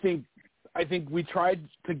 I think we tried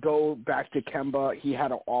to go back to Kemba. He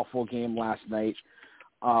had an awful game last night.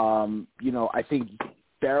 I think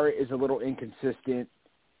Barrett is a little inconsistent,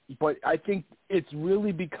 but I think it's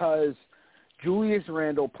really because Julius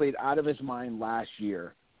Randle played out of his mind last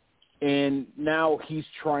year, and now he's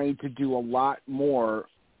trying to do a lot more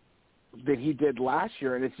than he did last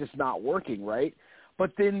year, and it's just not working, right?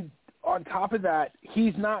 But then on top of that,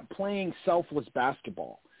 he's not playing selfless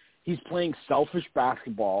basketball. He's playing selfish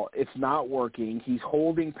basketball. It's not working. He's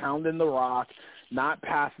holding, pounding the rock, not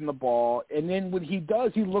passing the ball. And then when he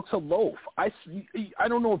does, he looks a loaf. I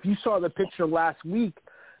don't know if you saw the picture last week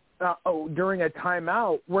during a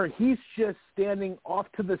timeout where he's just standing off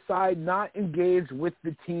to the side, not engaged with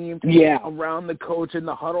the team, around the coach in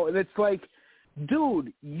the huddle. And it's like,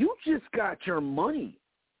 dude, you just got your money,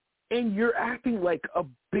 and you're acting like a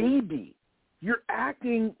baby. You're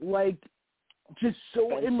acting like just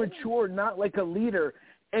so immature, not like a leader.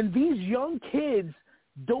 And these young kids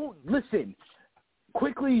don't listen.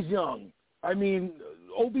 Quickly's young. I mean,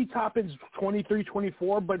 Obi Toppin's 23,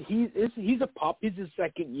 24, but he's a pup. He's his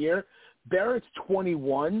second year. Barrett's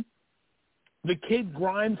 21. The kid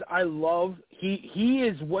Grimes, I love. He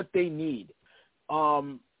is what they need.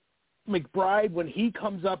 McBride, when he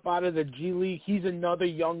comes up out of the G League, he's another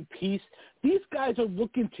young piece. These guys are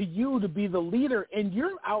looking to you to be the leader, and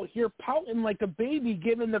you're out here pouting like a baby,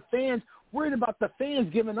 giving the fans, worried about the fans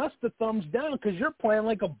giving us the thumbs down because you're playing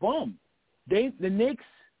like a bum. The Knicks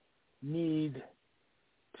need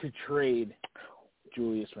to trade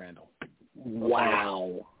Julius Randle.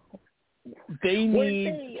 Wow. They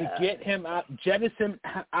need to get him out, jettison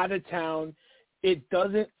out of town. It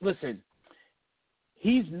doesn't – listen,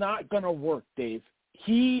 he's not going to work, Dave.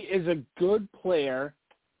 He is a good player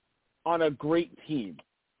on a great team.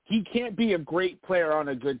 He can't be a great player on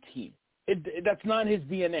a good team. That's not his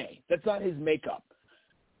DNA. That's not his makeup.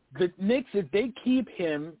 The Knicks, if they keep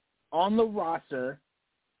him on the roster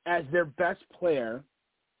as their best player,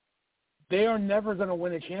 they are never going to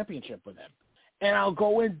win a championship with him. And I'll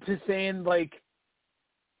go into saying, like,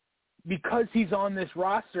 because he's on this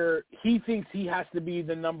roster, he thinks he has to be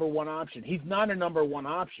the number one option. He's not a number one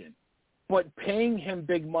option. But paying him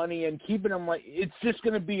big money and keeping him like – it's just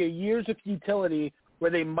going to be a years of futility where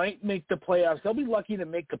they might make the playoffs. They'll be lucky to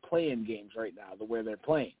make the play-in games right now, the way they're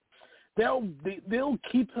playing. They'll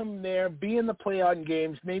keep him there, be in the play-on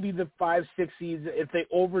games, maybe the 5-6 seeds if they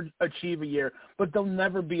overachieve a year, but they'll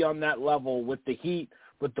never be on that level with the Heat,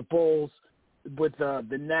 with the Bulls, with the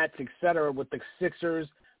Nets, et cetera, with the Sixers.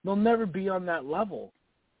 They'll never be on that level.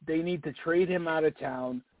 They need to trade him out of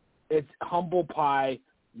town. It's humble pie.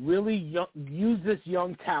 Really use this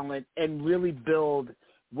young talent and really build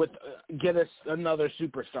with get us another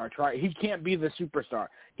superstar. He can't be the superstar.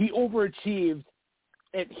 He overachieved.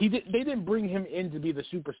 And they didn't bring him in to be the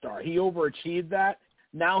superstar. He overachieved that.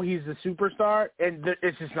 Now he's the superstar, and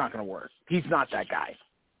it's just not going to work. He's not that guy.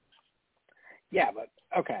 Yeah, but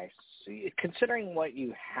okay. So considering what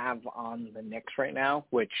you have on the Knicks right now,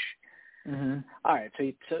 which all right,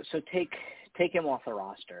 so take him off the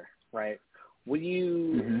roster, right? What do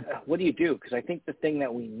you do? Because I think the thing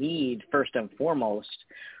that we need first and foremost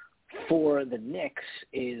for the Knicks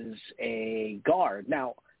is a guard.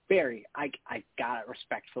 Now, Barry, I gotta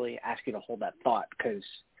respectfully ask you to hold that thought because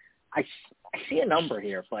I see a number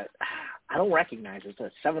here, but I don't recognize it. It's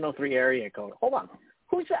a 703 area code. Hold on.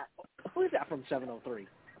 Who's that? Who's that from 703?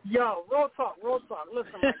 Yo, real talk.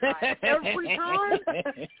 Listen, my guy. Every time,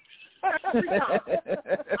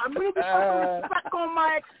 I'm going to be putting respect on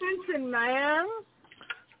my extension, man.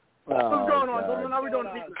 What's going on? What are we doing?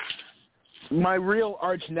 My real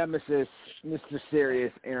arch nemesis, Mr.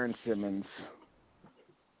 Serious Aaron Simmons.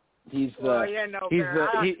 He's the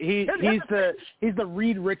he's the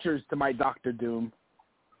Reed Richards to my Dr. Doom.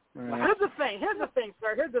 Right. Here's the thing,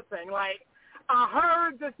 sir. Like, I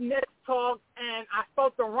heard this Knicks talk, and I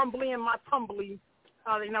felt the rumbly in my tumbly.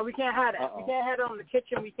 We can't have that. We can't have that in the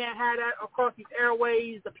kitchen. We can't have that across these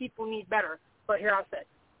airways. The people need better. But here I say.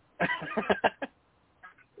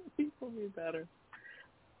 People need better.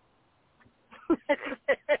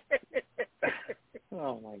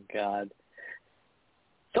 Oh my God.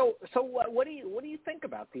 So what do you think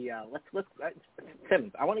about the let's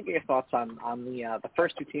Tim? I want to get your thoughts on the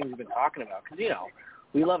first two teams we've been talking about because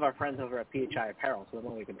we love our friends over at PHI Apparel, so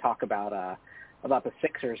then we can talk about about the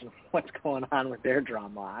Sixers and what's going on with their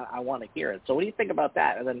drama. I want to hear it. So what do you think about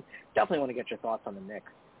that? And then definitely want to get your thoughts on the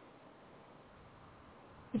Knicks.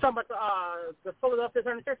 You talking about the Philadelphia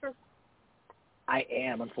 76ers? I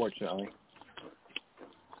am, unfortunately.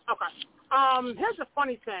 Okay. Here's the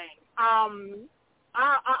funny thing. I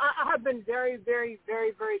have been very, very,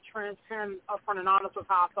 very, very transparent, upfront, and honest with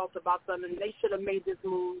how I felt about them, and they should have made this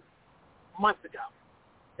move months ago.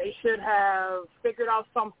 They should have figured out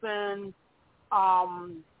something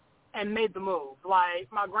and made the move. Like,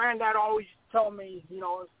 my granddad always told me,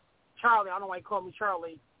 Charlie, I don't know why he called me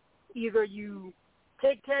Charlie, either you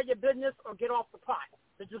take care of your business or get off the pot.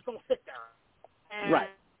 They just don't sit there. And right.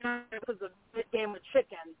 It was a big game of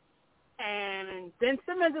chicken. And Ben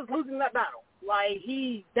Simmons is losing that battle. Like,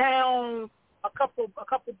 he's down a couple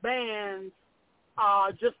bands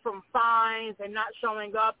just from fines and not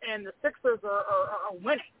showing up, and the Sixers are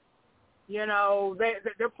winning.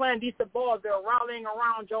 They're playing decent ball. They're rallying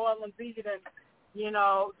around Joel Embiid, and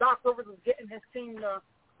Doc Rivers is getting his team to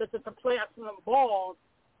play excellent ball.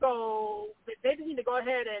 So they just need to go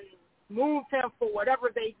ahead and move him for whatever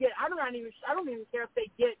they get. I don't even care if they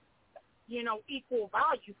get equal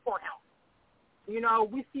value for him.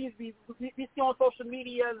 We see on social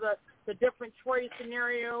media the different trade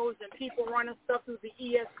scenarios and people running stuff through the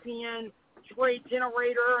ESPN trade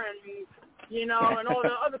generator and and all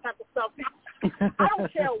the other type of stuff. I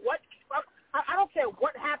don't care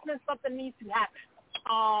what happens. Something needs to happen.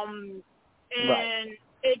 And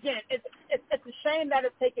again, it's a shame that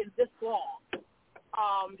it's taken this long.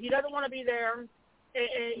 He doesn't want to be there.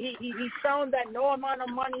 He's shown that no amount of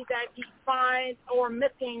money that he finds or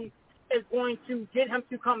missing is going to get him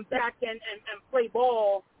to come back and play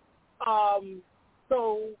ball.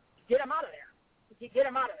 So get him out of there. Get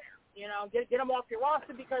him out of there. Get him off your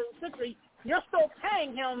roster, because essentially you're still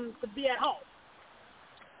paying him to be at home.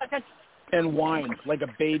 And whine like a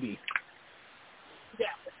baby. Yeah.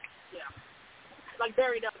 Like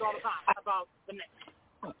Barry does all the time about the Knicks.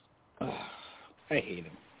 I hate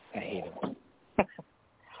him.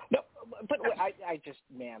 No, but I just,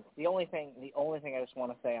 man, the only thing I just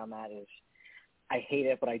want to say on that is I hate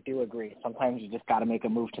it, but I do agree. Sometimes you just got to make a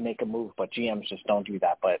move, but GMs just don't do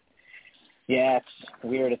that. But yeah, it's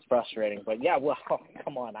weird, it's frustrating, but yeah, well,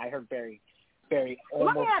 come on, I heard Barry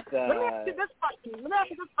almost. Let me ask you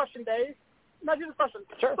this question, Dave. Let me ask you this question.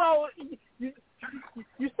 Sure. So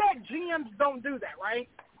you said GMs don't do that, right?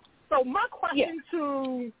 So my question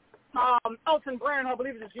to Elton Brand, who I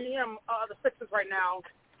believe is the GM of the Sixers right now,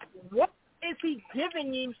 what is he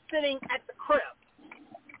giving you sitting at the crib?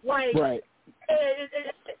 Like, right.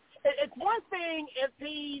 It's one thing if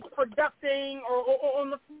he's producing or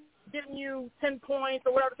on the giving you 10 points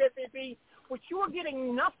or whatever the case may be, but you are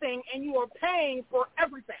getting nothing and you are paying for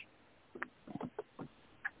everything.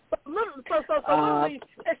 So literally,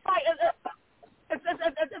 it's like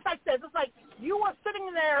this. It's like you are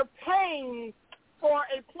sitting there paying for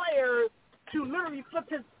a player to literally flip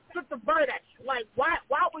the bird at you. Like, why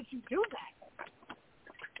would you do that?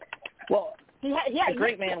 Well, a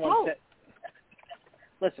great man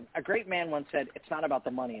once said, it's not about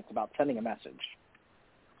the money, it's about sending a message.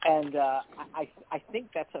 And I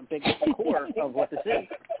think that's a big core of what this is.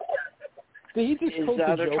 Did he just quote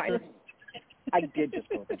the Joker? I did just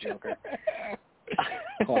quote the Joker.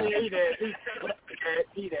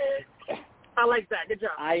 He did. I like that. Good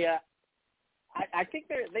job. I think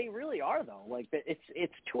they really are, though. Like,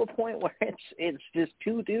 it's to a point where it's just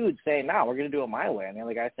two dudes saying, no, we're going to do it my way, and the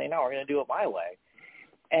other guy saying, no, we're going to do it my way.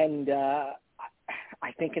 And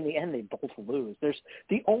I think in the end they both lose. There's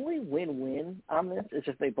the only win-win on this is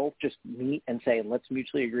if they both just meet and say, let's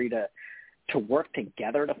mutually agree to work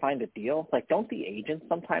together to find a deal. Like, don't the agents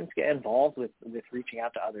sometimes get involved with reaching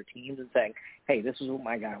out to other teams and saying, hey, this is what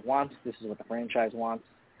my guy wants, this is what the franchise wants.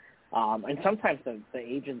 And sometimes the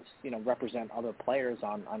agents, represent other players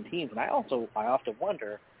on teams. And I often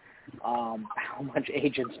wonder how much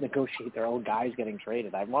agents negotiate their own guys getting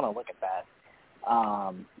traded. I want to look at that.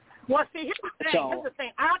 Well, see, here's the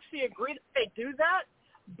thing. I actually agree that they do that,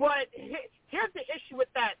 but here's the issue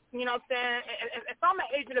with that. You know what I'm saying? If I'm an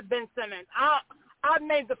agent of Ben Simmons, I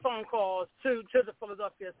made the phone calls to the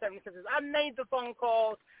Philadelphia 76ers. I made the phone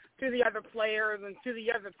calls to the other players and to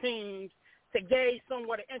the other teams to gauge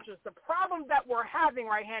somewhat of interest. The problem that we're having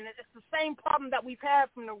right here, and it's the same problem that we've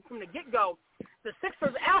had from the get-go, the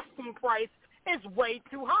Sixers' asking price is way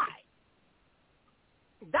too high.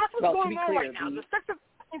 That's what's going on right now. The Sixers'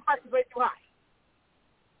 asking price is way too high.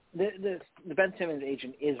 The Ben Simmons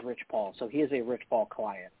agent is Rich Paul, so he is a Rich Paul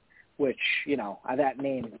client. which, that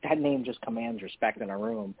name just commands respect in a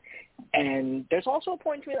room. And there's also a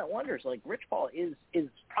point to me that wonders, like, Rich Paul is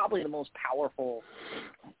probably the most powerful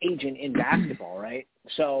agent in basketball, right?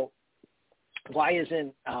 So why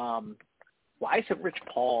isn't Rich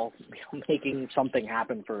Paul making something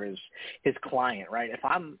happen for his client, right? If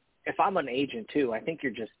I'm an agent too, I think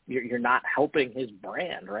you're not helping his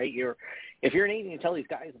brand, right? If you're an agent, you tell these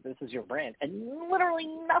guys that this is your brand, and literally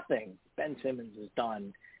nothing Ben Simmons has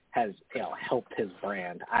done has helped his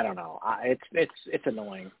brand. I don't know. It's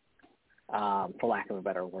annoying, for lack of a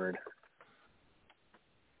better word.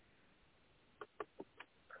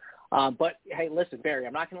 But hey, listen, Barry,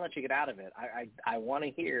 I'm not going to let you get out of it. I want to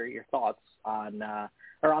hear your thoughts on, I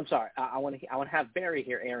want to have Barry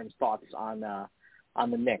hear Aaron's thoughts on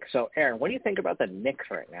the Knicks. So, Aaron, what do you think about the Knicks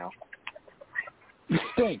right now?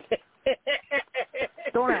 Stink.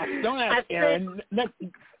 Don't ask Aaron.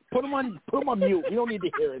 Put him on mute. We don't need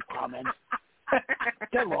to hear his comments.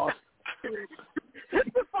 Get lost. This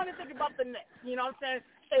is the funny thing about the Knicks. You know what I'm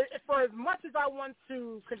saying? For as much as I want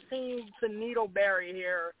to continue to needle Barry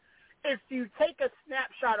here, if you take a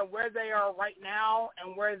snapshot of where they are right now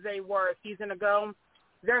and where they were a season ago,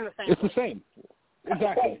 they're in the same place. It's the same.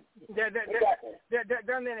 Exactly. They're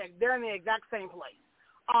in the exact same place.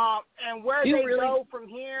 And where they go from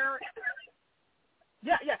here,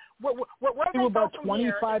 yeah. Where they were about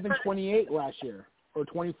 25 and here, 28 last year, or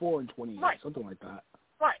 24 and 28, right. Something like that.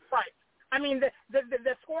 Right. I mean,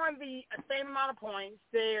 they're scoring the same amount of points.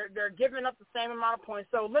 They're giving up the same amount of points.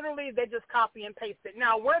 So literally, they just copy and paste it.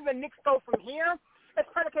 Now, where the Knicks go from here, it's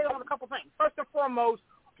predicated on a couple things. First and foremost,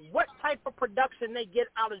 what type of production they get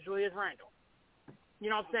out of Julius Randle. You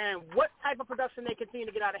know what I'm saying? What type of production they continue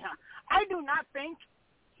to get out of him. I do not think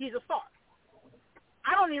he's a star.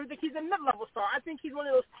 I don't even think he's a mid-level star. I think he's one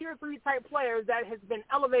of those tier 3 type players that has been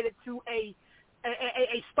elevated to a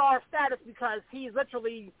star status because he's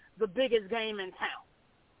literally the biggest game in town.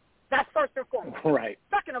 That's first and foremost. Right.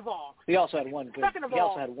 Second of all, he also had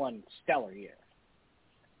one stellar year.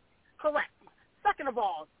 Correct. Second of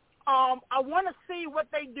all, I want to see what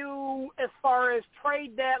they do as far as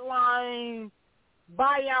trade deadline,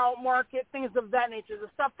 buyout market, things of that nature, the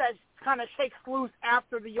stuff that kind of shakes loose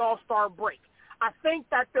after the All-Star break. I think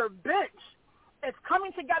that their bench is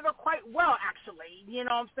coming together quite well, actually. You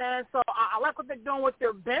know what I'm saying? So I like what they're doing with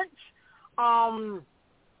their bench.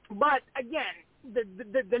 But, again, the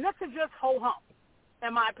Knicks are just ho-hum,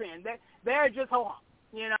 in my opinion. They're just ho-hum,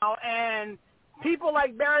 and people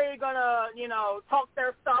like Barry are going to, talk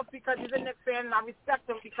their stuff because he's a Knicks fan, and I respect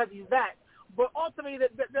him because he's that. But ultimately,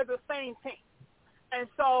 they're the same team. And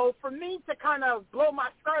so for me to kind of blow my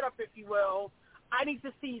skirt up, if you will, I need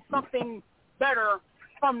to see something better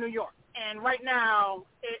from New York. And right now,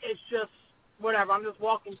 it's just whatever. I'm just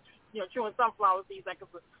walking, chewing sunflower seeds like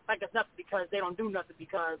it's nothing because they don't do nothing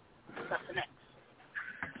because that's the Knicks.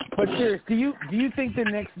 But serious, do you think the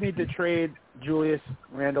Knicks need to trade Julius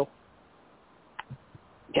Randle?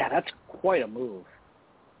 Yeah, that's quite a move.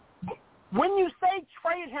 When you say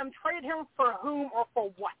trade him for whom or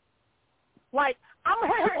for what? Like,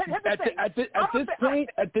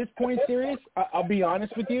 at this point, serious. I'll be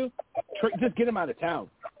honest with you. Just get him out of town.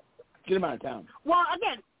 Well,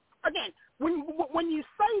 again, when you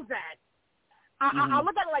say that, I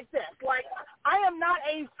look at it like this. Like, I am not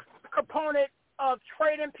a proponent of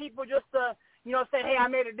trading people just to, say, hey, I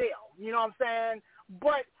made a deal. You know what I'm saying?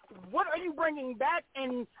 But what are you bringing back?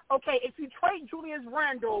 And, okay, if you trade Julius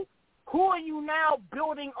Randle, who are you now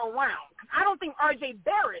building around? I don't think R.J.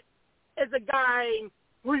 Barrett is a guy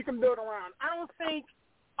who you can build around. I don't think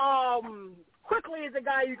Quickly is a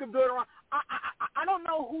guy you can build around. I don't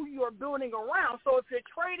know who you're building around. So if you're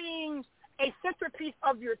trading a centerpiece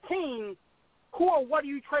of your team, who or what are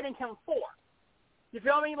you trading him for? You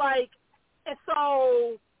feel me? And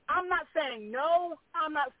so I'm not saying no.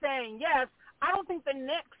 I'm not saying yes. I don't think the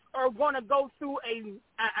Knicks are going to go through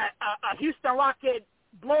a Houston Rocket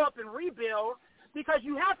blow-up and rebuild because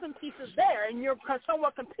you have some pieces there, and you're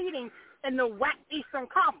somewhat competing in the WAC Eastern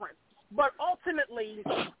Conference. But ultimately,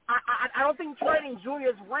 I don't think trading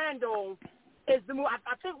Julius Randle is the move.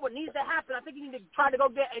 I think what needs to happen, I think you need to try to go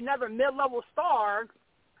get another mid-level star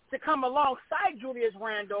to come alongside Julius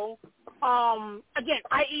Randle. Again,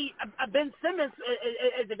 i.e., Ben Simmons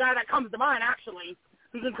is the guy that comes to mind, actually,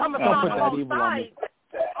 who can come alongside.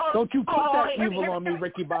 Don't you put that evil on me,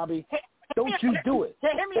 Ricky Bobby. Don't you do it.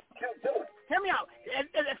 Hear me out.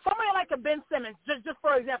 If somebody like a Ben Simmons, just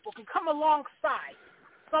for example, can come alongside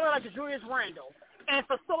somebody like a Julius Randle and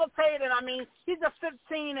facilitate it, I mean, he's a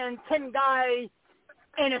 15 and 10 guy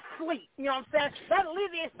in his sleep. You know what I'm saying? That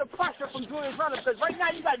alleviates the pressure from Julius Randle because right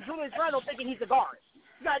now you got Julius Randle thinking he's a guard.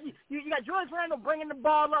 You got Julius Randle bringing the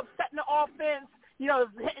ball up, setting the offense,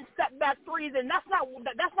 hitting step back threes, and that's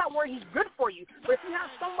not where he's good for you. But if you have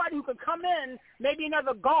somebody who can come in, maybe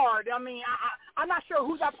another guard, I'm not sure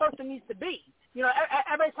who that person needs to be.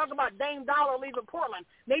 Everybody's talking about Dame Dollar leaving Portland.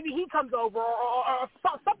 Maybe he comes over or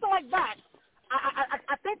something like that.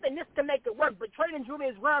 I think the Knicks can make it work, but trading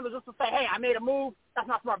Julius Randle just to say, hey, I made a move, that's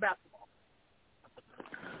not smart basketball.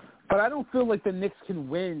 But I don't feel like the Knicks can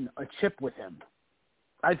win a chip with him.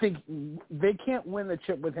 I think they can't win a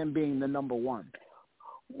chip with him being the number one.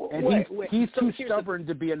 And he's too stubborn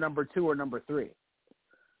to be a number 2 or number 3.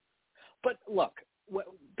 But look,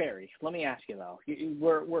 Barry, let me ask you though.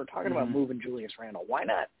 We're talking about moving Julius Randle. Why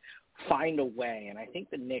not find a way? And I think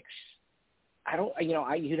the Knicks.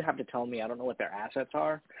 You'd have to tell me. I don't know what their assets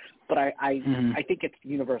are, but I think it's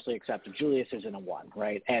universally accepted. Julius isn't a 1,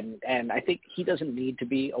 right? And I think he doesn't need to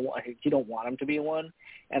be a 1. You don't want him to be a 1.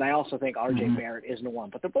 And I also think R.J. Barrett isn't a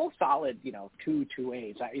 1. But they're both solid,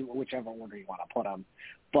 2-2-8s, whichever order you want to put them.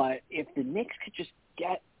 But if the Knicks could just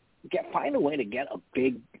find a way to get a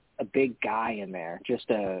big guy in there, just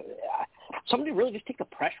somebody really just take the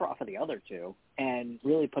pressure off of the other two and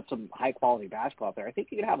really put some high quality basketball out there, I think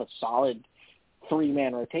you could have a solid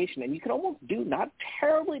 3-man rotation, and you can almost do not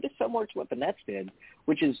terribly dissimilar to what the Nets did,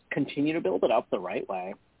 which is continue to build it up the right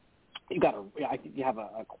way. I think you have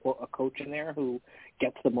a coach in there who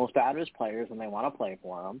gets the most out of his players when they want to play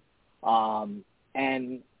for him,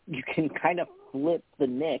 and you can kind of flip the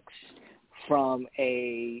Knicks from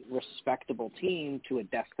a respectable team to a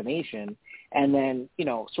destination, and then,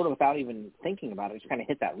 sort of without even thinking about it, just kind of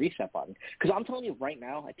hit that reset button. Because I'm telling you right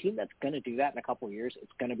now, a team that's going to do that in a couple of years,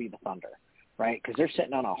 it's going to be the Thunder, right? Because they're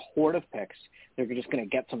sitting on a horde of picks. They're just going to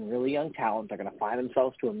get some really young talent. They're going to find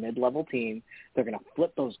themselves to a mid-level team. They're going to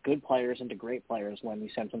flip those good players into great players when you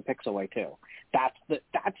send some picks away too. That's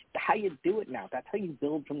how you do it now. That's how you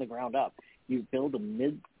build from the ground up. You build a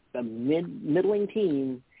middling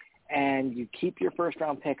team, and you keep your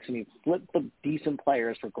first-round picks, and you flip the decent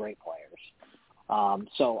players for great players.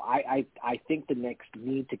 So I think the Knicks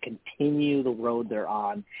need to continue the road they're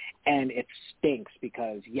on, and it stinks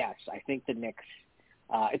because, yes, I think the Knicks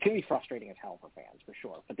it's going to be frustrating as hell for fans, for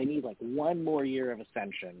sure, but they need, one more year of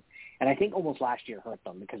ascension, and I think almost last year hurt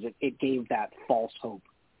them because it gave that false hope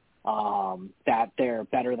that they're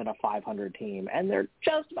better than a 500 team, and they're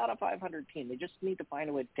just about a 500 team. They just need to find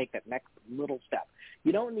a way to take that next little step.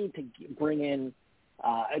 You don't need to bring in,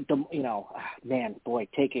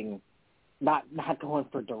 taking not going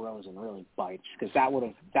for DeRozan really bites, because that would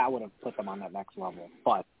have put them on that next level.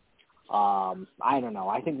 But I don't know.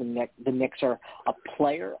 I think the Knicks are a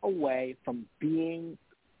player away from being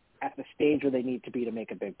at the stage where they need to be to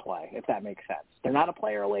make a big play, if that makes sense. They're not a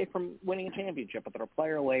player away from winning a championship, but they're a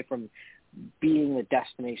player away from being the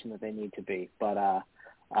destination that they need to be. But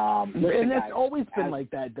and it's always been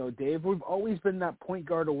like that, though, Dave. We've always been that point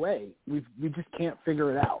guard away. We just can't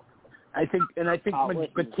figure it out. I think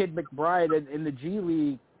Kid McBride in the G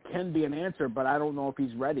League can be an answer, but I don't know if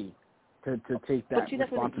he's ready to take that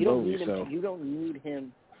responsibility. You don't need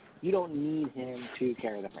him to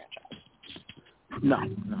carry the franchise. No.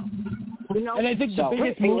 And I think the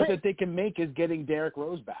biggest move that they can make is getting Derrick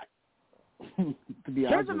Rose back. To be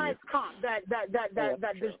Here's a nice comp that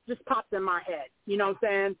just popped in my head. You know what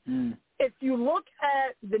I'm saying? If you look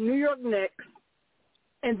at the New York Knicks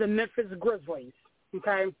and the Memphis Grizzlies,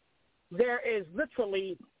 okay, there is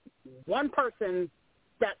literally one person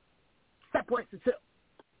that separates the two.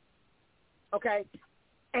 Okay?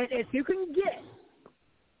 And if you can get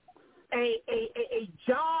a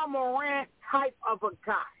Ja Morant type of a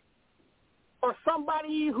guy, or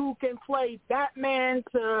somebody who can play Batman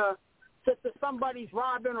to somebody's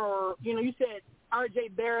Robin, or you said R.J.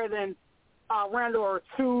 Barrett and Randall are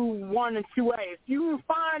 2-1 and 2A. If you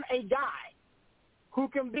find a guy who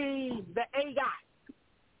can be the A guy,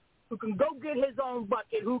 who can go get his own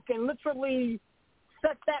bucket, who can literally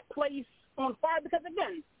set that place on fire, because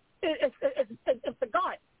again, it's the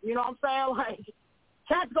guard. You know what I'm saying?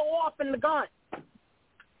 Cats go off in the garden,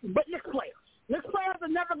 but Knicks players have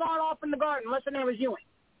never gone off in the garden unless your name is Ewing.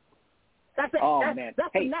 That's it.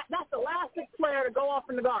 That's the last Knicks player to go off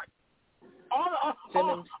in the garden.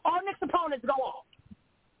 All Knicks opponents go off.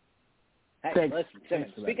 Hey, listen,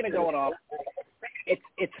 Simmons. Speaking of going off,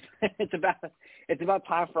 it's about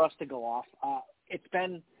time for us to go off. It's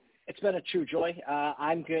been a true joy.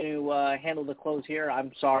 I'm going to handle the close here.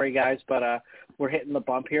 I'm sorry, guys, but we're hitting the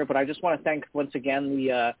bump here. But I just want to thank once again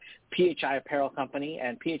the PHI Apparel Company.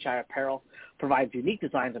 And PHI Apparel provides unique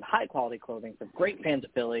designs and high-quality clothing for great fans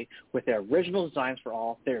of Philly with their original designs for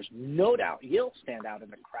all. There's no doubt you'll stand out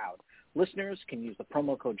in the crowd Listeners can use the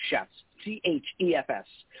promo code CHEFS, CHEFS,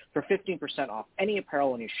 for 15% off any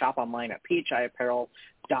apparel when you shop online at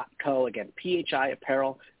phiapparel.co. Again,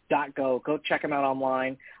 phiapparel.co. Go check them out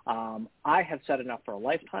online. I have said enough for a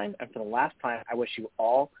lifetime, and for the last time, I wish you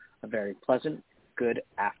all a very pleasant, good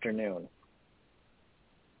afternoon.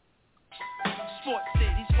 Sports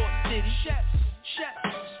City, Chefs,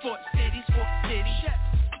 Sports City, Chefs, Sports City,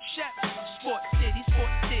 Chefs, Sports City,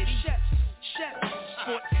 Chefs.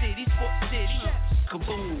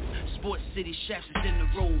 Kaboom, Sports City Chefs is in the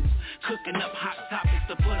room, cooking up hot topics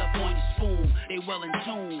to put up on your spoon. They well in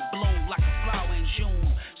tune, bloom like a flower in June.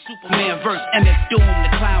 Superman vs. MF Doom, the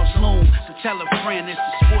clouds loom. So tell a friend it's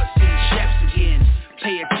the Sports City Chefs again.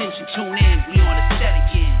 Pay attention, tune in, we on the set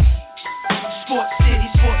again. Sports City,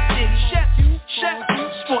 Chefs,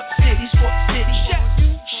 Sports City,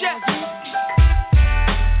 Chefs,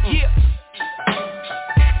 yeah.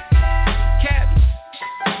 Cabby,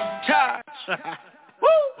 Taj,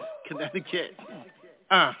 woo, Connecticut,